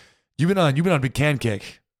cans, you've been on a big can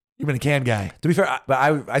kick. You've been a can guy. To be fair,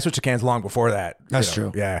 I switched to cans long before that. That's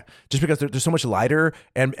true. Yeah, just because they're so much lighter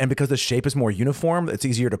and because the shape is more uniform, it's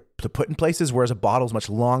easier to put in places. Whereas a bottle's much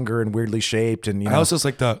longer and weirdly shaped. And I also just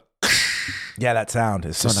like the that sound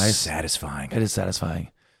is so nice, satisfying. It is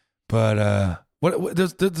satisfying. But what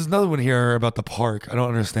there's another one here about the park. I don't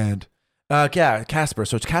understand. Yeah, Casper.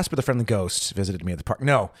 So it's Casper the Friendly Ghost visited me at the park.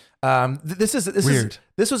 No, this is weird.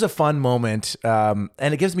 This was a fun moment, and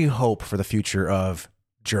it gives me hope for the future of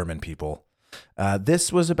German people.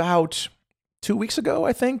 This was about 2 weeks ago,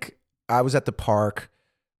 I think. I was at the park.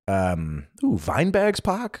 Weinberg's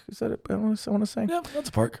Park. Is that what I want to say? Yeah, that's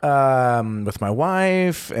a park. With my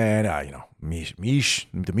wife and Misha,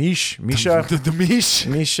 Misha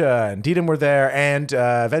and Deedham were there, and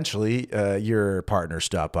eventually your partner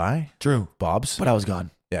stopped by. True, Bob's. But I was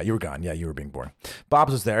gone. Yeah, you were gone. Yeah, you were being boring.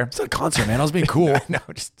 Bob's was there. It's a concert, man. I was being cool. No,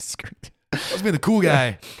 just I was being the cool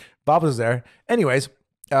guy. Bob was there. Anyways,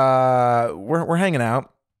 we're hanging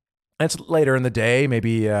out. It's later in the day,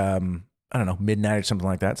 maybe I don't know, midnight or something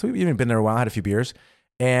like that. So we've even been there a while, had a few beers.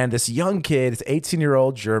 And this young kid, this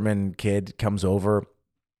 18-year-old German kid comes over,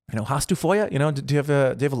 hast du Feuer? Do you have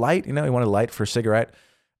a light? He wanted a light for a cigarette.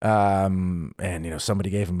 And somebody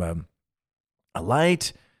gave him a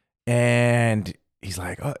light, and he's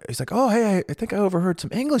like, oh, hey, I think I overheard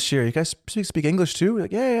some English here. You guys speak English too?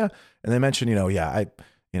 Like, yeah. And they mentioned,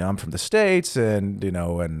 I'm from the States, and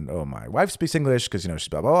my wife speaks English because she's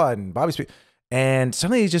blah blah blah, and Bobby speaks. And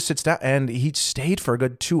suddenly he just sits down, and he stayed for a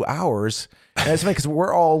good 2 hours. And it's funny because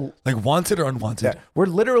we're all like wanted or unwanted. Yeah, we're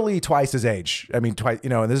literally twice his age. I mean, twice.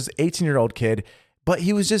 And this is an 18-year-old kid, but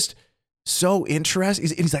he was just so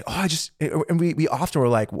interested. He's like, and we often were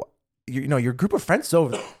like, your group of friends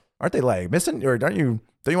over. aren't they like missing, or don't you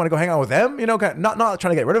want to go hang out with them? You know, kind of, not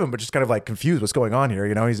trying to get rid of him, but just kind of like confused what's going on here.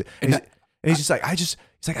 You know, he's just like, I just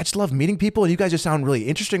love meeting people, and you guys just sound really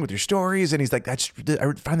interesting with your stories. And he's like, I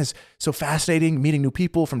find this so fascinating, meeting new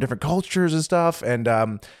people from different cultures and stuff. And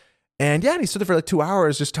yeah, and he stood there for like 2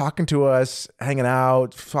 hours just talking to us, hanging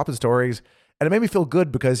out, swapping stories. And it made me feel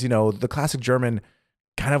good because, you know, the classic German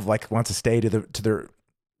kind of like wants to stay to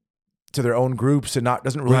their own groups and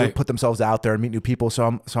doesn't really put themselves out there and meet new people.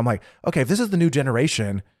 So I'm like, okay, if this is the new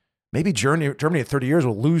generation, maybe Germany at 30 years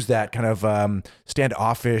will lose that kind of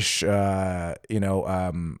standoffish, just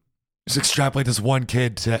extrapolate this one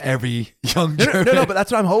kid to every young German. No, but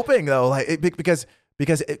that's what I'm hoping though. Like because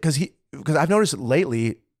I've noticed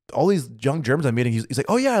lately all these young Germans I'm meeting, he's like,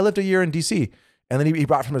 oh yeah, I lived a year in DC. And then he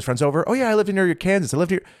brought from his friends over, oh yeah, I lived near Kansas. I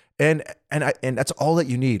lived here. And that's all that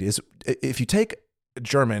you need is if you take a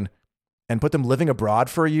German and put them living abroad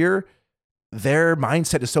for a year, their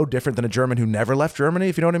mindset is so different than a German who never left Germany,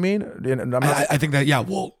 if you know what I mean. And I think that,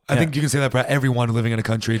 I think you can say that about everyone living in a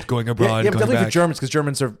country, going abroad. Yeah, but definitely for Germans, because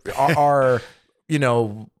Germans are you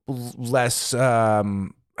know, less,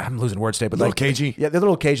 I'm losing words today, but a little like cagey. Yeah, they're a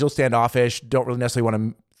little cagey, a little standoffish, don't really necessarily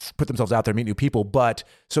want to put themselves out there, meet new people. But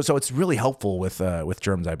so it's really helpful with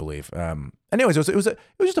Germans, I believe. Anyways, it was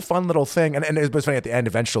just a fun little thing. And it was funny at the end,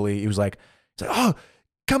 eventually, he was like, oh,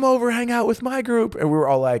 come over, hang out with my group. And we were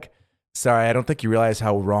all like, sorry, I don't think you realize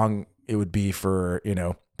how wrong it would be for, you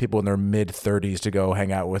know, people in their mid 30s to go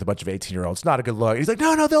hang out with a bunch of 18-year-olds. Not a good look. He's like,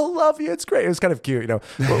 no, they'll love you. It's great. It was kind of cute, you know.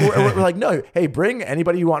 We're like, no, hey, bring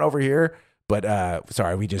anybody you want over here. But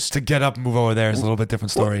sorry, we just to get up and move over there is a little bit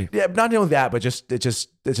different story. Well, yeah, not only that, but it's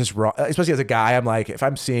just wrong. Especially as a guy, I'm like, if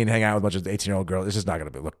I'm seen hanging out with a bunch of 18-year-old girls, it's just not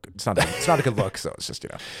gonna look. It's not a good look. So it's just, you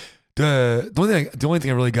know. The only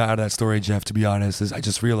thing I really got out of that story, Jeff, to be honest, is I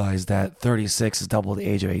just realized that 36 is double the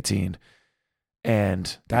age of 18,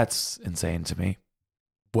 and that's insane to me.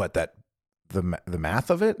 What, that the math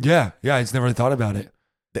of it? Yeah, I just never really thought about it.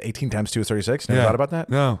 The 18 times 2 is 36. Never thought about that.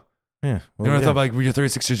 No. Yeah. Well, I thought like when you're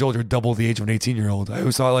 36 years old, you're double the age of an 18-year-old. I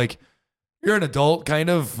always thought like you're an adult, kind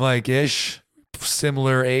of like ish,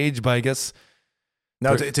 similar age, but I guess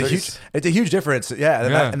no, it's a huge difference.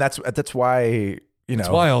 Yeah, and that's why. You know, it's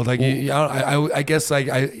wild. Like, I guess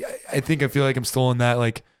I feel like I'm still in that,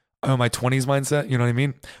 like, my 20s mindset. You know what I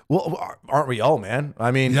mean? Well, aren't we all, man? I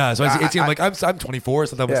mean, yeah. So I was 18. I'm 24,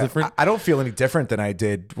 so that was different. I don't feel any different than I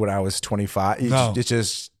did when I was 25. It's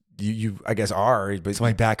just you I guess are. But so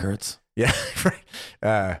my back hurts. Yeah,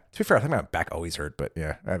 right. To be fair, I think my back always hurt, but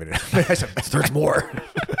yeah, I mean, it hurts more.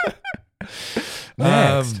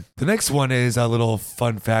 The next one is a little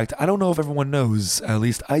fun fact. I don't know if everyone knows. At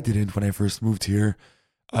least I didn't when I first moved here.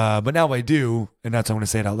 But now I do, and that's why I'm going to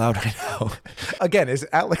say it out loud right now. Again, is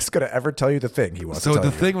Alex going to ever tell you the thing he wants to tell you? So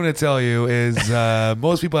the thing I'm going to tell you is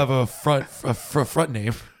most people have a front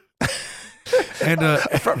name. And a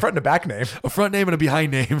front and a back name. A front name and a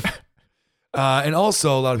behind name. And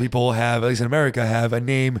also a lot of people have, at least in America, have a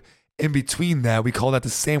name in between that. We call that the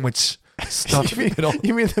sandwich stuff.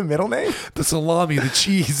 You mean the middle name? The salami, the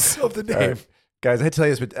cheese of the name. Right. Guys, I hate to tell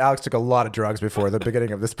you this, but Alex took a lot of drugs before the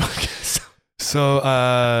beginning of this podcast.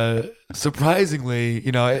 So surprisingly,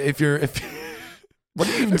 you know, if your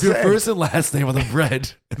first and last name are the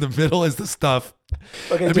bread and the middle is the stuff,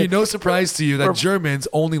 okay, I mean, no surprise to you that Germans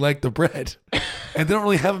only like the bread. And they don't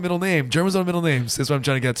really have a middle name. Germans don't have middle names. That's what I'm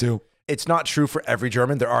trying to get to. It's not true for every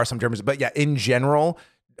German. There are some Germans, but yeah, in general,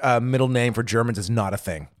 middle name for Germans is not a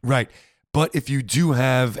thing. Right. But if you do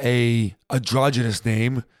have a androgynous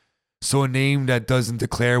name, so a name that doesn't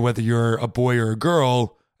declare whether you're a boy or a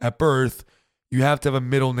girl at birth, you have to have a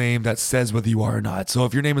middle name that says whether you are or not. So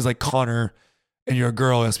if your name is like Connor and you're a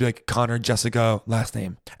girl, it has to be like Connor, Jessica, last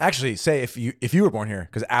name. Actually, say if you were born here,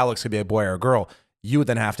 because Alex could be a boy or a girl, you would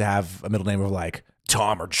then have to have a middle name of like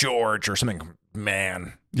Tom or George or something,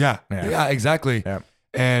 man. Yeah, exactly. Yeah.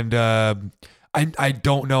 And I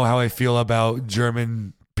don't know how I feel about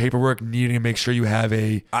German paperwork needing to make sure you have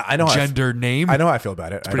a gender name. I know how I feel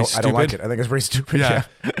about it. I don't like it. I think it's pretty stupid. Yeah.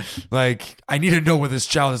 Like, I need to know whether this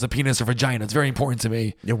child is a penis or vagina. It's very important to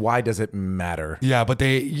me. Yeah, why does it matter? Yeah, but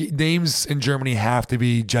names in Germany have to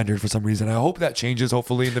be gendered for some reason. I hope that changes,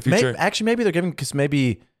 hopefully, in the future. Maybe they're giving, because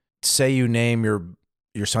maybe say you name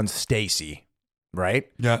your son Stacy, right?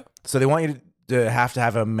 Yeah. So they want you to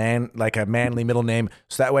have a manly middle name.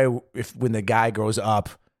 So that way, when the guy grows up,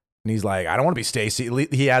 and he's like, I don't want to be Stacy.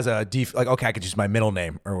 He has a like, okay, I could use my middle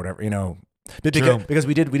name or whatever, you know. Because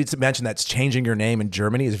we did mention that changing your name in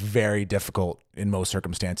Germany is very difficult in most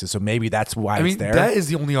circumstances. So maybe that's why it's there. That is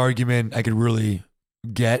the only argument I could really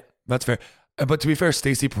get. That's fair. But to be fair,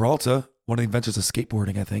 Stacy Peralta, one of the inventors of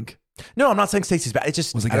skateboarding, I think. No, I'm not saying Stacey's bad. It's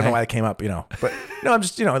just, Was I a don't know guy? why it came up, But no, I'm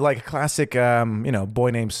just, like a classic, boy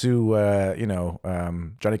named Sue,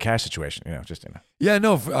 Johnny Cash situation, Yeah,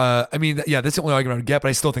 no. I mean, yeah, that's the only argument I would get, but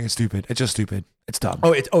I still think it's stupid. It's just stupid. It's dumb.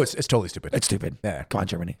 It's totally stupid. It's stupid. Yeah. Come on,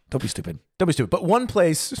 Germany. Don't be stupid. Don't be stupid. But one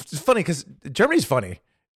place, it's funny because Germany's funny.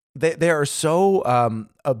 They are so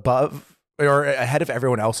above or ahead of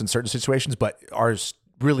everyone else in certain situations, but are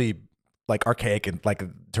really like archaic and like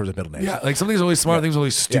in terms of middle names. Yeah, like something's always smart, things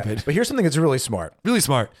always stupid. Yeah. But here's something that's really smart. Really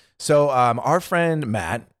smart. So our friend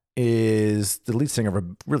Matt is the lead singer of a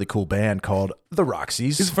really cool band called The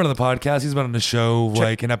Roxys. He's in front of the podcast. He's been on the show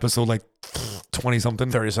like an episode like 20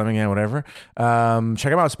 something. 30 something, yeah, whatever.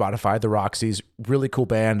 Check them out on Spotify. The Roxys, really cool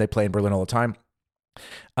band. They play in Berlin all the time.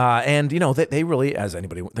 And they really, as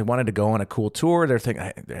anybody, they wanted to go on a cool tour. They're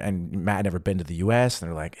thinking, and Matt had never been to the US, and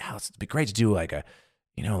they're like, yeah, it'd be great to do like a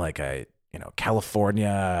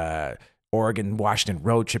California, Oregon, Washington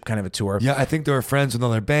road trip kind of a tour. Yeah, I think they were friends with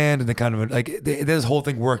another band, and they kind of like this whole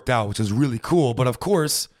thing worked out, which is really cool. But of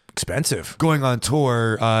course, expensive going on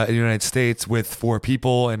tour in the United States with 4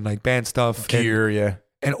 people and like band stuff, gear,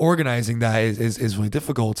 and organizing that is really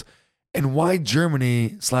difficult. And why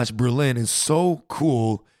Germany/Berlin is so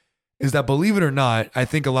cool is that, believe it or not, I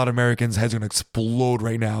think a lot of Americans' heads are gonna explode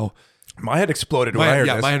right now. My head exploded when I heard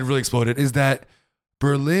this. My head really exploded. Is that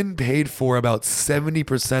Berlin paid for about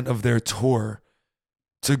 70% of their tour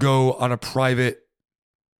to go on a private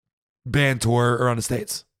band tour around the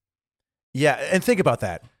States. Yeah, and think about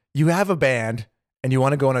that. You have a band and you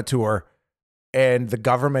want to go on a tour, and the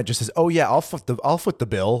government just says, "Oh yeah, I'll foot the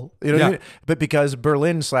bill." You know what I mean? But because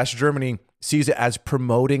Berlin/Germany sees it as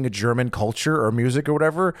promoting German culture or music or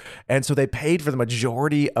whatever, and so they paid for the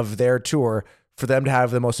majority of their tour for them to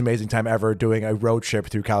have the most amazing time ever doing a road trip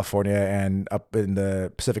through California and up in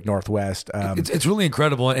the Pacific Northwest. It's really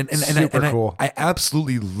incredible, and super cool. I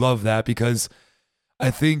absolutely love that, because I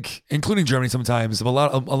think, including Germany, sometimes a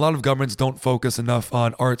lot of governments don't focus enough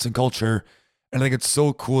on arts and culture, and I think it's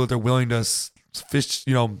so cool that they're willing to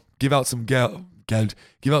give out some geld,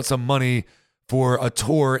 give out some money for a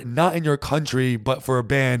tour, not in your country, but for a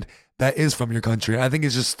band that is from your country. And I think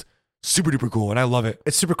it's just super duper cool, and I love it.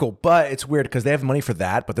 It's super cool, but it's weird because they have money for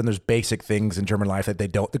that, but then there's basic things in German life that the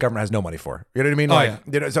government has no money for. You know what I mean? Oh, like,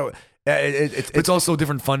 yeah. So it's also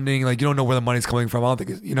different funding. Like, you don't know where the money's coming from. I don't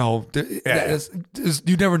think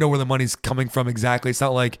you never know where the money's coming from exactly. It's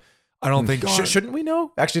not like, I don't think. Shouldn't we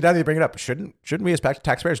know? Actually, now that you bring it up, shouldn't we as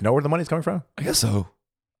taxpayers know where the money's coming from? I guess so.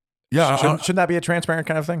 Yeah, shouldn't that be a transparent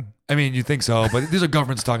kind of thing? I mean, you think so, but these are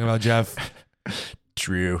governments talking about, Jeff.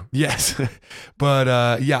 True. Yes. But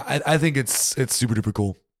I think it's super duper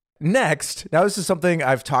cool. Next, now this is something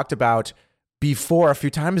I've talked about before a few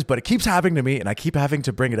times, but it keeps happening to me and I keep having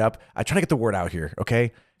to bring it up. I try to get the word out here,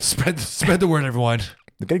 okay? Spread the word, everyone.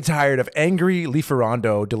 I'm getting tired of angry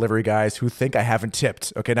Lieferando delivery guys who think I haven't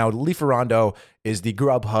tipped. Okay, now Lieferando is the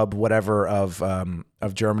Grubhub whatever of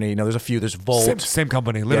Germany. There's a few. There's Volt. Same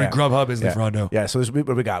company. Literally, yeah. Grubhub is Lieferando. Yeah, so what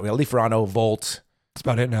do we got? We got Lieferando, Volt. That's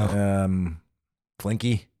about it now.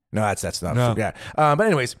 Flinky. No, that's not. No. Yeah. But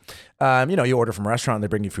anyways, you order from a restaurant and they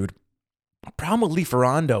bring you food. The problem with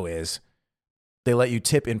Lieferando is they let you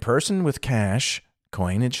tip in person with cash,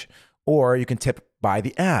 coinage, or you can tip by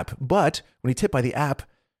the app. But when you tip by the app,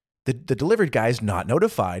 the delivery guy is not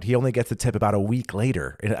notified. He only gets the tip about a week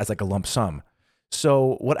later as like a lump sum.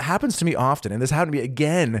 So what happens to me often, and this happened to me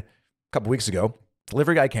again a couple weeks ago,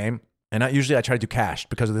 delivery guy came, and usually I try to do cash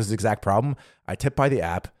because of this exact problem. I tip by the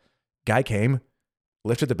app. Guy came,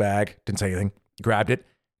 lifted the bag, didn't say anything, grabbed it,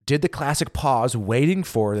 did the classic pause, waiting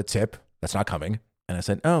for the tip that's not coming. And I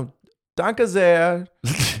said, "Oh, danke sehr.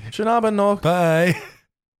 Schönen Abend noch." Bye.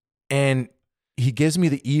 And he gives me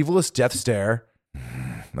the evilest death stare,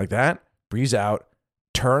 like that, breathes out,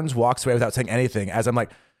 turns, walks away without saying anything, as I'm like,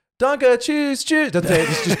 "Danke, cheers, cheers." Doesn't say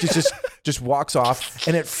it, just walks off.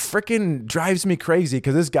 And it freaking drives me crazy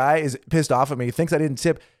because this guy is pissed off at me, thinks I didn't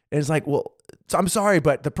tip. And it's like, well, I'm sorry,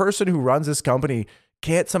 but the person who runs this company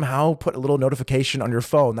can't somehow put a little notification on your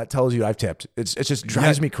phone that tells you I've tipped. It just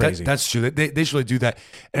drives me crazy. That's true. They should really do that.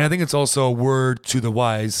 And I think it's also a word to the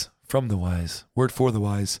wise, from the wise, word for the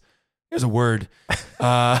wise. Here's a word. Just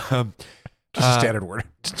a standard word.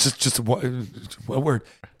 Just a word.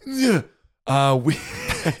 We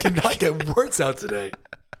cannot get words out today.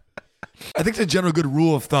 I think it's a general good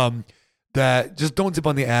rule of thumb that just don't tip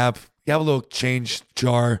on the app. You have a little change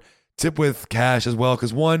jar. Tip with cash as well,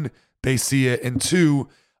 because one, they see it, and two,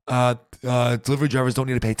 delivery drivers don't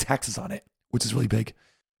need to pay taxes on it, which is really big.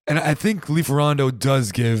 And I think Lieferando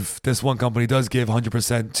this one company does give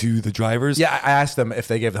 100% to the drivers. Yeah, I asked them if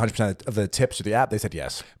they gave 100% of the tips to the app. They said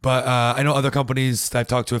yes. But I know other companies, I've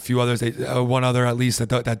talked to a few others, one other at least,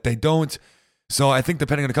 that they don't. So I think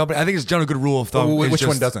depending on the company, I think it's a general good rule of thumb. Which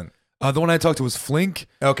one doesn't? The one I talked to was Flink.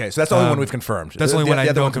 Okay, so that's the only one we've confirmed. That's the only one I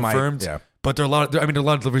know confirmed. Yeah. But there are a lot of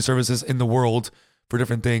delivery services in the world for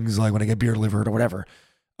different things, like when I get beer delivered or whatever.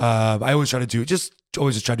 I always try to do try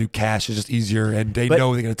to do cash. It's just easier, and they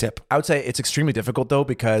know they're gonna tip. I would say it's extremely difficult though,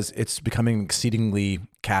 because it's becoming an exceedingly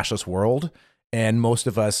cashless world, and most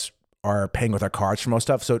of us are paying with our cards for most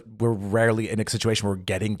stuff. So we're rarely in a situation where we're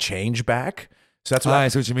getting change back. So that's what I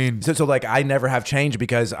see what you mean. So like I never have change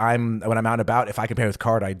because when I'm out and about, if I can pay with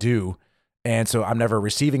card, I do. And so I'm never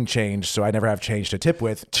receiving change, so I never have change to tip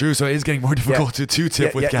with. True, so it is getting more difficult to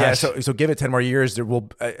tip with cash. Yeah, so give it 10 more years, there will,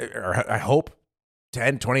 or I hope,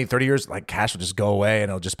 10, 20, 30 years, like cash will just go away and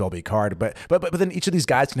it'll just be card. But then each of these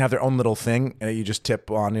guys can have their own little thing, and you just tip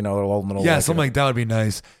on, their own little. Yeah, something like that would be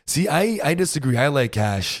nice. See, I disagree. I like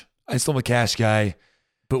cash. I still am a cash guy.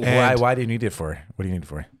 But why do you need it for? What do you need it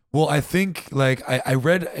for? Well, I think like I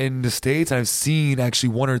read in the States, I've seen actually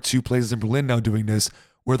one or two places in Berlin now doing this,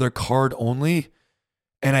 where they're card only,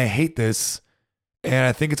 and I hate this, and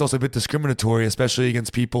I think it's also a bit discriminatory, especially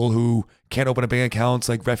against people who can't open a bank accounts,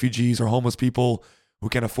 like refugees or homeless people who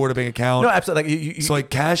can't afford a bank account. No, absolutely. So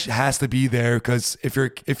like cash has to be there, because if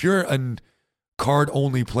you're a card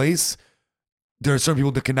only place, there are certain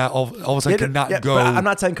people that cannot all of a sudden cannot go. But I'm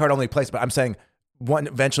not saying card only place, but I'm saying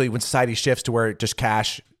eventually when society shifts to where just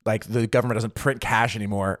cash, like the government doesn't print cash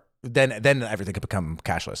anymore, then everything could become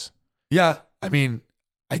cashless. Yeah, I mean,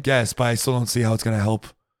 I guess, but I still don't see how it's going to help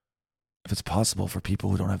if it's possible for people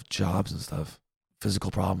who don't have jobs and stuff, physical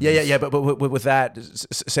problems. Yeah. But with that,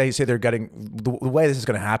 say they're getting, the way this is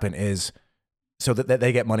going to happen is so that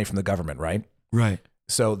they get money from the government, right? Right.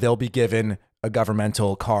 So they'll be given a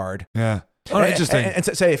governmental card. Yeah. Oh, interesting. And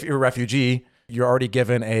say if you're a refugee, you're already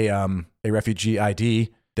given a refugee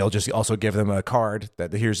ID. They'll just also give them a card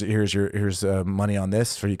that here's money on this,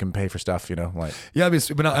 so you can pay for stuff, like. Yeah,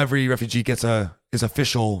 but not every refugee is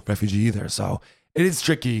official refugee either. So it is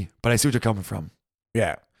tricky, but I see what you're coming from.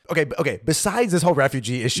 Yeah. Okay. Besides this whole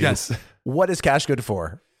refugee issue, yes. What is cash good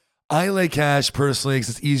for? I like cash personally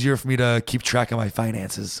because it's easier for me to keep track of my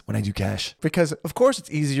finances when I do cash. Because of course it's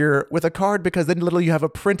easier with a card, because then literally you have a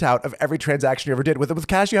printout of every transaction you ever did. With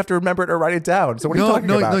cash, you have to remember it or write it down. So what are you talking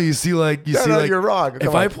about? No, you see, you're wrong.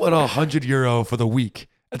 If I put €100 for the week,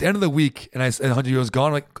 at the end of the week, and €100 is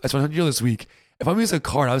gone, like I spent €100 this week. If I'm using a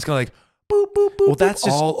card, I was kind of like boop boop boop. Well, that's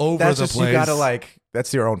just all over the place. You gotta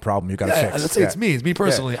that's your own problem. You gotta fix. Let's say it's me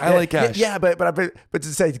personally. I like cash. Yeah, but to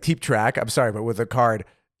say to keep track, I'm sorry, but with a card,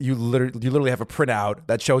 you literally have a printout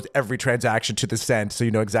that shows every transaction to the cent, so you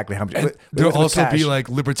know exactly how much. There'll also be like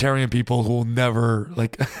libertarian people who will never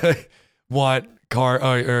like want card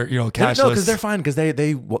or cashless. No, because they're fine, because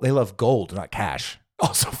they love gold, not cash.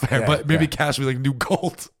 Also fair, but maybe cash will be like new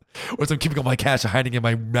gold, or so I'm keeping all my cash hiding in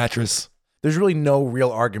my mattress. There's really no real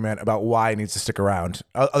argument about why it needs to stick around,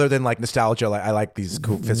 other than like nostalgia. Like, I like these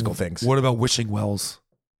cool physical things. What about wishing wells?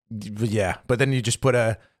 Yeah, but then you just put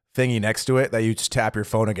a thingy next to it that you just tap your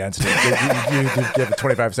phone against. You give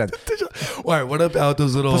 25 cents. All right, what about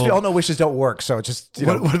those little... Plus, we all know wishes don't work, so just...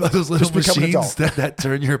 What about those little machines that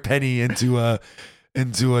turn your penny into a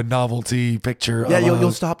novelty picture? Yeah,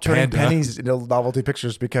 you'll stop turning pennies into novelty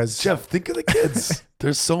pictures because... Jeff, think of the kids.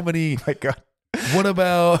 There's so many... My God. What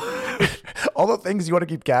about... all the things you want to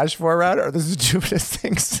keep cash for around are the stupidest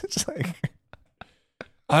things. It's like...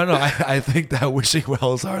 I don't know. I think that wishing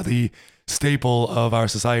wells are the staple of our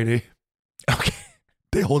society. Okay.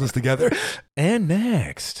 They hold us together. And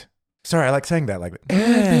next. Sorry, I like saying that like that.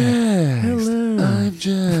 And next. Hello. I'm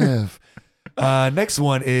Jeff. Next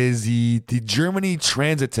one is the Germany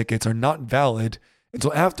transit tickets are not valid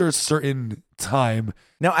until after a certain time.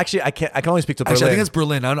 No, actually, I can only speak to Berlin. Actually, I think it's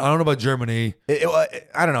Berlin. I don't know about Germany.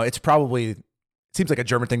 I don't know. It's probably... It seems like a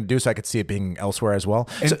German thing to do, so I could see it being elsewhere as well.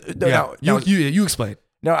 And, so, you explain.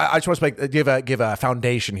 No, I just want to give a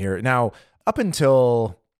foundation here. Now, up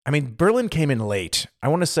until, Berlin came in late. I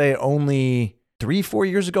want to say only 3-4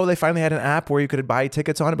 years ago, they finally had an app where you could buy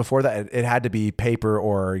tickets on it. Before that, it had to be paper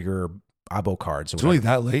or your Abo cards. It's really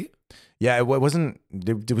that late? Yeah, it wasn't.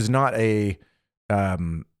 It was not a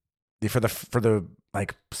for the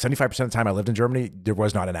like 75% of the time I lived in Germany, there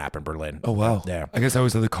was not an app in Berlin. Oh wow. Yeah. I guess I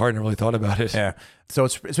always had the card and never really thought about it. Yeah. So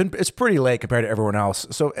it's pretty late compared to everyone else.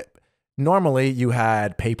 So normally you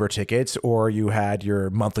had paper tickets, or you had your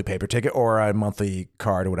monthly paper ticket or a monthly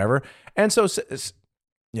card or whatever. And so,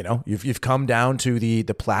 you've come down to the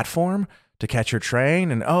platform to catch your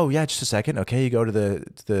train. And oh yeah, just a second. Okay, you go to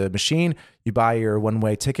the machine, you buy your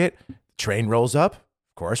one-way ticket, train rolls up.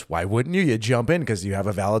 Of course, why wouldn't you? You jump in because you have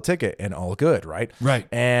a valid ticket and all good, right? Right.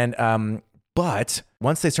 And but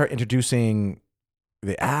once they start introducing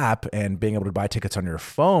the app and being able to buy tickets on your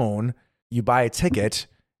phone, you buy a ticket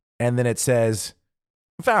and then it says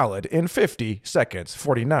valid in 50 seconds,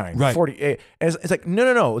 49, right. 48. And it's like,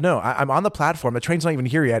 no. I'm on the platform. The train's not even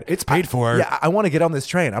here yet. It's paid for. Yeah, I want to get on this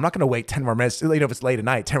train. I'm not going to wait 10 more minutes. If it's late at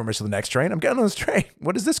night, 10 more minutes to the next train. I'm getting on this train.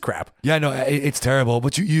 What is this crap? Yeah, no, it's terrible.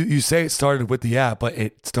 But you say it started with the app, but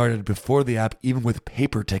it started before the app, even with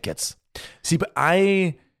paper tickets. See, but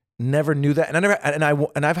I never knew that, and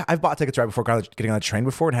I've bought tickets right before getting on the train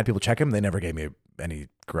before and had people check them. They never gave me any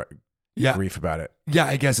grief about it. Yeah,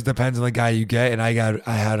 I guess it depends on the guy you get. And I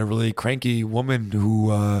had a really cranky woman who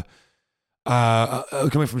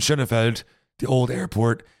coming from Schönefeld, the old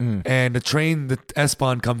airport, and the train, the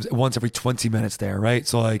S-Bahn comes once every 20 minutes there, right?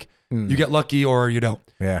 So like you get lucky or you don't.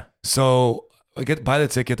 Yeah. So I buy the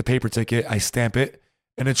ticket, the paper ticket, I stamp it,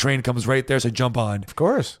 and the train comes right there, so I jump on. Of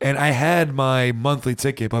course. And I had my monthly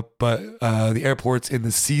ticket, but the airport's in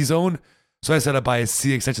the C zone. So I said I'd buy a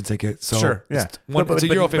C extension ticket. So sure, yeah. It's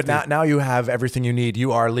 €1.50. But now you have everything you need.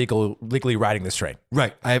 You are legally riding this train.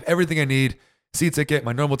 Right. I have everything I need. C ticket,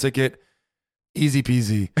 my normal ticket, easy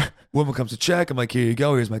peasy. Woman comes to check. I'm like, here you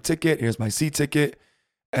go. Here's my ticket. Here's my C ticket.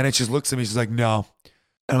 And then she just looks at me. She's like, no.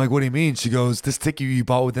 And I'm like, what do you mean? She goes, this ticket you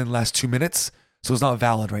bought within the last 2 minutes, so it's not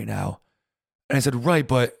valid right now. And I said, right,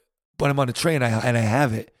 but I'm on the train and I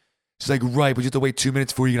have it. She's like, right, but you have to wait 2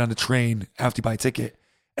 minutes before you get on the train after you buy a ticket.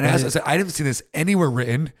 And I said, I didn't see this anywhere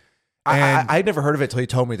written. I'd never heard of it until you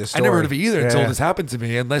told me this story. I never heard of it either until this happened to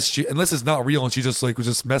me, unless it's not real and she just was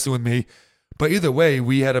just messing with me. But either way,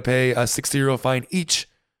 we had to pay a €60 fine each,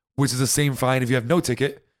 which is the same fine if you have no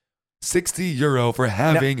ticket. €60 for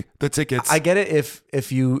having the tickets. I get it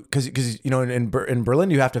if you because in Berlin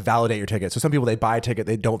you have to validate your ticket. So some people, they buy a ticket,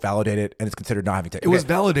 they don't validate it, and it's considered not having ticket. It was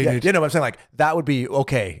validated. Yeah, what I'm saying, like that would be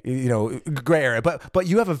okay. Gray area. But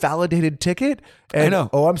you have a validated ticket. And, I know.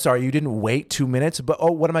 Oh, I'm sorry, you didn't wait 2 minutes. But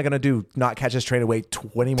what am I gonna do? Not catch this train and wait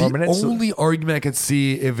 20 more minutes? The only argument I can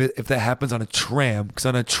see if that happens on a tram, because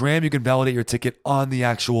on a tram you can validate your ticket on the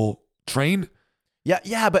actual train.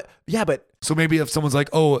 Yeah, but. So maybe if someone's like,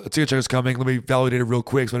 "Oh, a ticket checker's coming, let me validate it real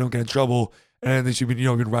quick so I don't get in trouble," and then you've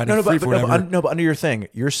been riding free for whatever. But under your thing,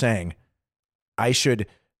 you're saying I should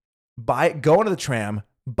go onto the tram,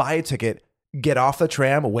 buy a ticket, get off the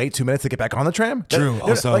tram, wait 2 minutes to get back on the tram. True.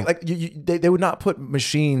 Also, they would not put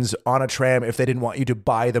machines on a tram if they didn't want you to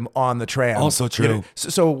buy them on the tram. Also true.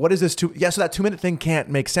 So what is this? So that 2 minute thing can't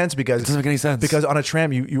make sense because it doesn't make any sense. Because on a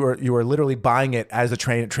tram you are literally buying it as the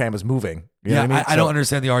tram is moving. You know what I mean? I don't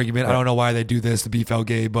understand the argument. I don't know why they do this to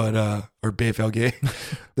BFLG, but or BFLG.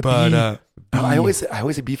 I always say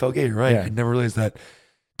BFLG. You're right. Yeah. I never realized that.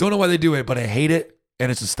 Don't know why they do it, but I hate it,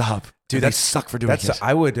 and it's a stop. Dude, they suck for doing it.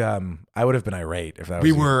 I would have been irate if that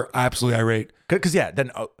was. We were absolutely irate because then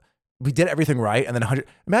we did everything right, and then 100.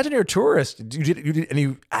 Imagine you're a tourist. You did, and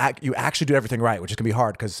you actually do everything right, which is gonna be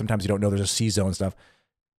hard because sometimes you don't know there's a C zone and stuff.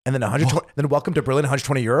 And then 120. Then welcome to Berlin,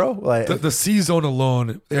 €120. Like the C zone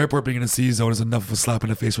alone, the airport being in a C zone is enough of a slap in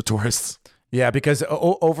the face for tourists. Yeah, because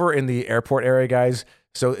over in the airport area, guys.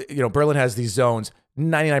 So Berlin has these zones.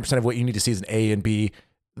 99% of what you need to see is an A and B.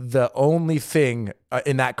 The only thing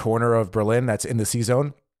in that corner of Berlin that's in the C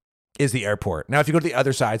zone is the airport. Now, if you go to the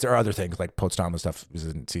other sides, there are other things like Potsdam and stuff is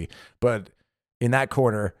in C. But in that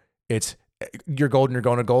corner, it's you're golden, you're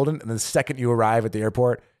going to golden, and the second you arrive at the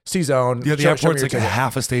airport. C zone. Yeah, the airport's like a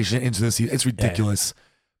half a station into the sea. It's ridiculous. Yeah.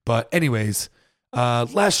 But anyways,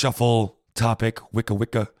 last shuffle topic,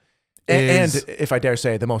 Wicca. And if I dare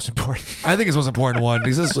say, the most important. I think it's the most important one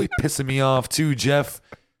because this is really pissing me off too, Jeff.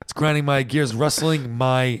 It's grinding my gears, rustling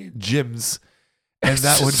my gyms. And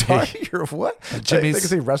that would be your what? Jimmies. I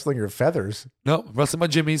think I say rustling your feathers. No, rustling my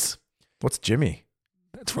jimmies. What's Jimmy?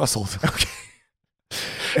 It's rustled. Okay.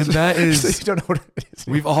 And that is. So you don't know what it is.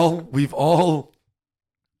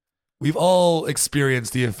 We've all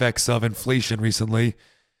experienced the effects of inflation recently.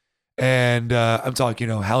 And I'm talking,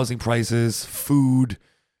 housing prices, food,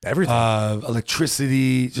 everything,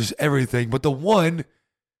 electricity, just everything. But the one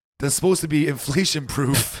that's supposed to be inflation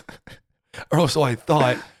proof, or so I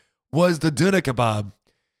thought, was the doner kebab.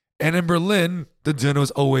 And in Berlin, the doner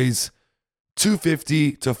was always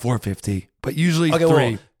 $2.50 to $4.50, but usually $3.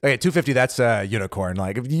 Well, okay, $2.50, that's a unicorn.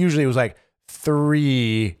 Like usually it was like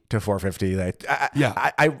 $3 to $4.50. Like,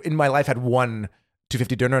 I in my life had one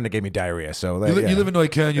 $2.50 dinner and it gave me diarrhea. So you live in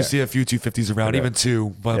Neukölln, you see a few $2.50s around, even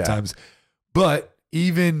two sometimes. But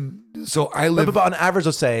even so, I live. But on average,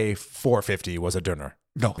 let's say $4.50 was a dinner.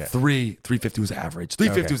 No, Yeah. 350 was average.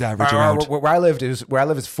 350 was average Or around. where I live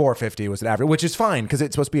is 450 was an average, which is fine because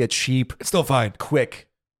it's supposed to be a cheap, It's still fine. quick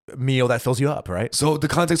meal that fills you up, right? So the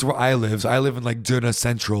context where I live, so I live in like Duna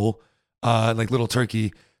Central, like Little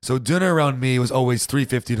Turkey. So dinner around me was always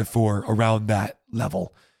 350 to 4 around that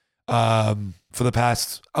level. For the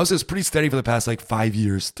past, I was just pretty steady for the past like 5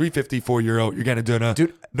 years. 350, €4, you're getting a dinner.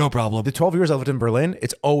 Dude, no problem. The 12 years I lived in Berlin,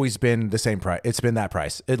 it's always been the same price. It's been that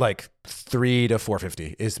price. It like 3 to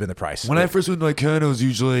 450 has been the price. When I first went to like Köln, it was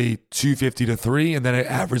usually 250 to 3, and then it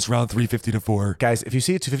averaged around 350 to 4. Guys, if you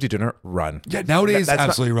see a 250 dinner, run. Yeah, nowadays, That's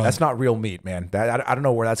absolutely not, run. That's not real meat, man. I don't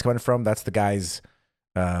know where that's coming from. That's the guy's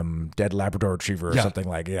dead Labrador retriever or something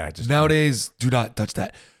like. Yeah, just nowadays, do not touch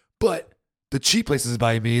that. But the cheap places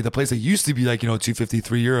by me, the place that used to be like, €250,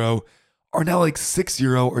 €3, are now like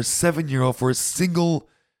 €6 or €7 for a single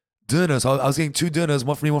dinner. So I was getting 2 dinners,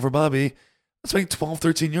 one for me, one for Bobby. I was spending €12,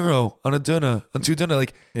 €13 on a dinner, on 2 dinner.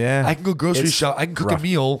 Like, yeah, I can go grocery shop. I can cook a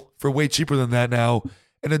meal for way cheaper than that now.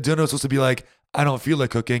 And a dinner is supposed to be like, I don't feel like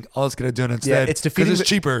cooking. I'll just get a dinner instead. Yeah, it's defeating. It's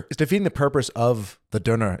cheaper. It's defeating the purpose of the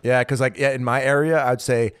dinner. Yeah, because in my area, I'd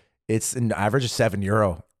say it's an average of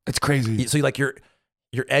 €7. It's crazy. So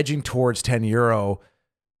you're edging towards €10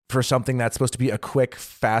 for something that's supposed to be a quick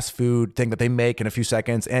fast food thing that they make in a few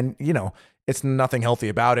seconds, and it's nothing healthy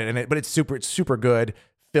about it. But it's super good,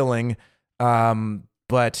 filling.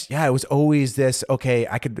 But yeah, it was always this. Okay,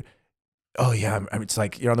 I could. Oh yeah, it's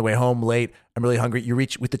like you're on the way home late. I'm really hungry. You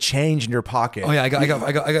reach with the change in your pocket. Oh yeah, I got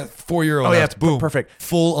 €4 Oh left. yeah, Boom, perfect,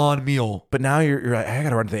 full on meal. But now you're like, I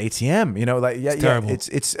gotta run to the ATM. It's terrible.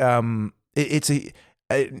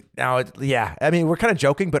 I mean, we're kind of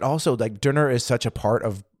joking, but also like dinner is such a part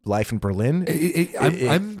of life in Berlin.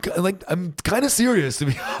 I'm kind of serious, to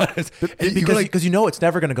be honest, because it's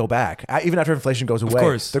never going to go back. Even after inflation goes away, of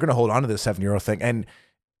course, they're going to hold on to this €7 thing. And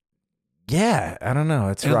yeah, I don't know,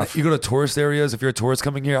 it's rough. You go to tourist areas. If you're a tourist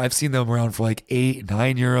coming here, I've seen them around for like €8,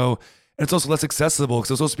 €9, and it's also less accessible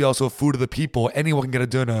because it's supposed to be also food of the people. Anyone can get a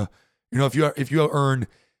dinner. If you earn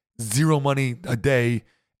zero money a day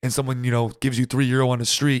and someone gives you €3 on the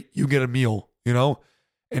street, you get a meal.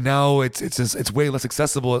 And now it's way less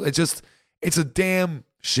accessible. It's a damn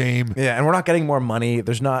shame. Yeah, and we're not getting more money.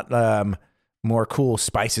 There's not more cool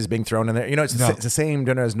spices being thrown in there. It's the same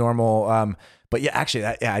dinner as normal. But yeah, actually,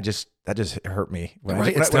 that just hurt me.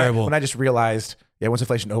 It's terrible. When I just realized, once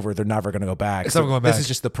inflation over, they're never going to go back. It's never going back. This is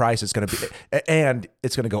just the price it's going to be, and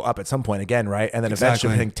it's going to go up at some point again, right? And then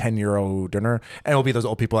eventually, hitting €10 dinner, and it'll be those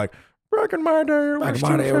old people like, back in my day, it was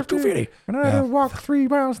 $2.50, and I had to walk 3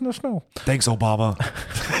 miles in the snow. Thanks, Obama.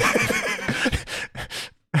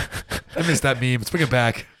 I missed that meme. Let's bring it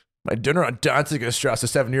back. My dinner on Danziger Strasse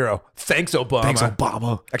is €7. Thanks, Obama. Thanks,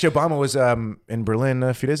 Obama. Actually, Obama was in Berlin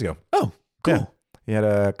a few days ago. Oh, cool. Yeah. He had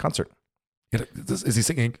a concert. Is he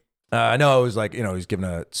singing? No, it was like, he's giving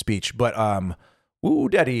a speech. But,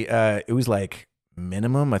 daddy, it was like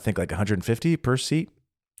minimum, I think like 150 per seat.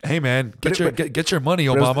 Hey, man, get your money,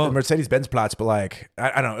 Obama. Mercedes-Benz Platz, but like,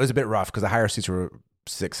 I don't know, it was a bit rough because the higher seats were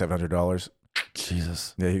 $600-700.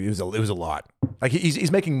 Jesus. Yeah, it was a lot. Like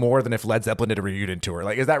he's making more than if Led Zeppelin did a reunion tour.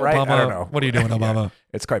 Like, is that right? Obama, I don't know. What are you doing, Obama? Yeah,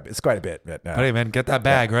 it's quite a bit. But hey, man, get that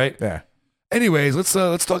bag, right? Yeah. Anyways, let's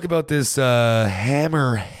talk about this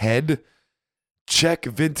Hammerhead Czech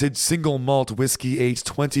vintage single malt whiskey aged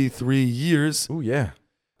 23 years. Oh yeah.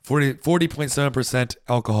 40.7%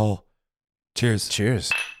 alcohol. Cheers.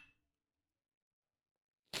 Cheers.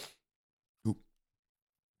 Ooh.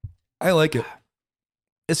 I like it.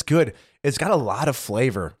 It's good. It's got a lot of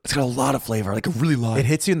flavor. Like a really lot. It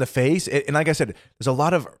hits you in the face. And like I said, there's a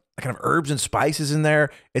lot of kind of herbs and spices in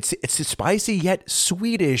there. It's spicy yet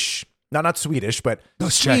Swedish. No, not Swedish, but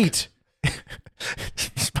sweet.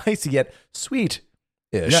 Spicy yet sweet-ish.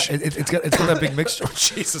 Yeah, it's got that big mixture. Oh,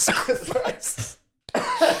 Jesus Christ.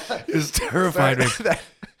 It's terrifying.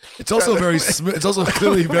 It's also very smooth. It's also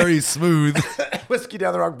clearly very smooth. Whiskey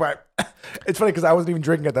down the wrong pipe. It's funny because I wasn't even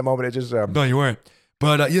drinking at that moment. It just No, you weren't.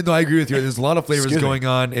 But I agree with you. There's a lot of flavors going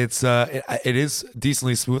on. It's it is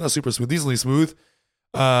decently smooth, not super smooth, decently smooth.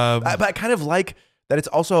 But I kind of like that. It's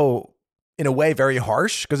also in a way very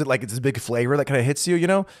harsh because it's this big flavor that kind of hits you.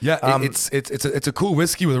 Yeah, it's a cool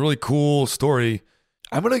whiskey with a really cool story.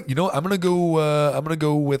 I'm gonna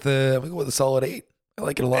go with a solid 8. I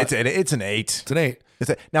like it a lot. It's an 8. It's an 8.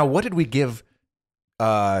 Now, what did we give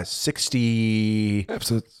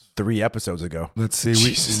 63 episodes ago? Let's see.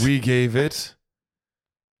 We gave it.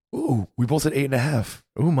 Ooh, we both said 8.5.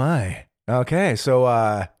 Oh my. Okay, so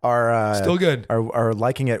our still good. Our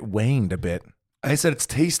liking it waned a bit. I said it's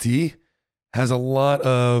tasty, has a lot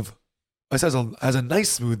of. It has a nice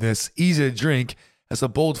smoothness, easy to drink, has a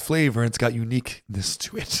bold flavor and it's got uniqueness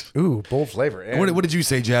to it. Ooh, bold flavor. And what did you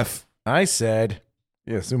say, Jeff? I said,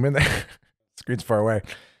 yeah, zoom in there. Screen's far away.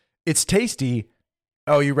 It's tasty.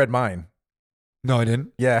 Oh, you read mine. No, I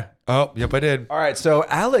didn't. Yeah. Oh, yep, I did. All right. So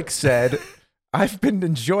Alex said, I've been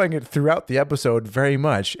enjoying it throughout the episode very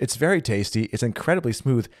much. It's very tasty. It's incredibly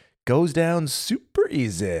smooth. Goes down super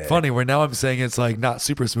easy. Funny, where now I'm saying it's like not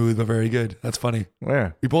super smooth, but very good. That's funny.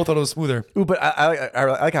 Yeah. We both thought it was smoother. Ooh, but I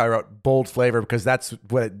like how I wrote bold flavor because that's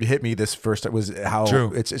what hit me this first was how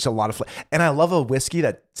True. It's a lot of flavor. And I love a whiskey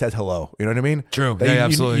that says hello. You know what I mean? True. That Yeah,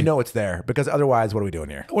 absolutely. You know it's there because otherwise, what are we doing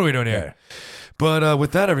here? What are we doing here? Yeah. But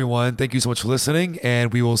with that, everyone, thank you so much for listening,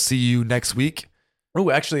 and we will see you next week.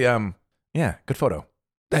 Oh, actually, yeah, good photo.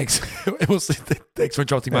 Thanks. We'll see. Thanks for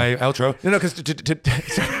interrupting my outro. No, because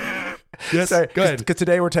Yes, sorry, go ahead. Because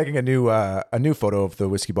today we're taking a new photo of the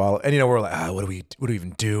whiskey bottle, and we're like, what do we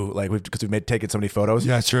even do? Like, because we've taken so many photos.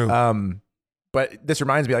 Yeah, it's true. But this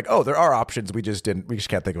reminds me, like, oh, there are options. We just can't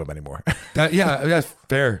think of them anymore. Yeah,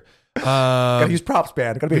 fair. Gotta use props,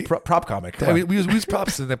 man. Gotta be a prop comic. We use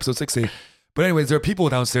props in episode 60. But anyways, there are people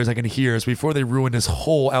downstairs I can hear. So before they ruin this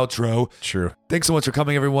whole outro, True. Thanks so much for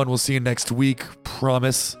coming, everyone. We'll see you next week.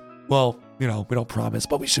 Promise. Well, we don't promise,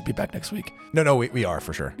 but we should be back next week. No, we are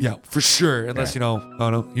for sure. Yeah, for sure. Unless, I don't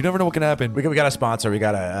know. You never know what can happen. We got a sponsor. We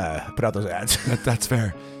gotta put out those ads. That's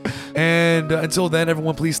fair. And until then,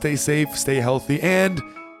 everyone, please stay safe, stay healthy, and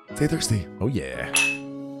stay thirsty. Oh, yeah.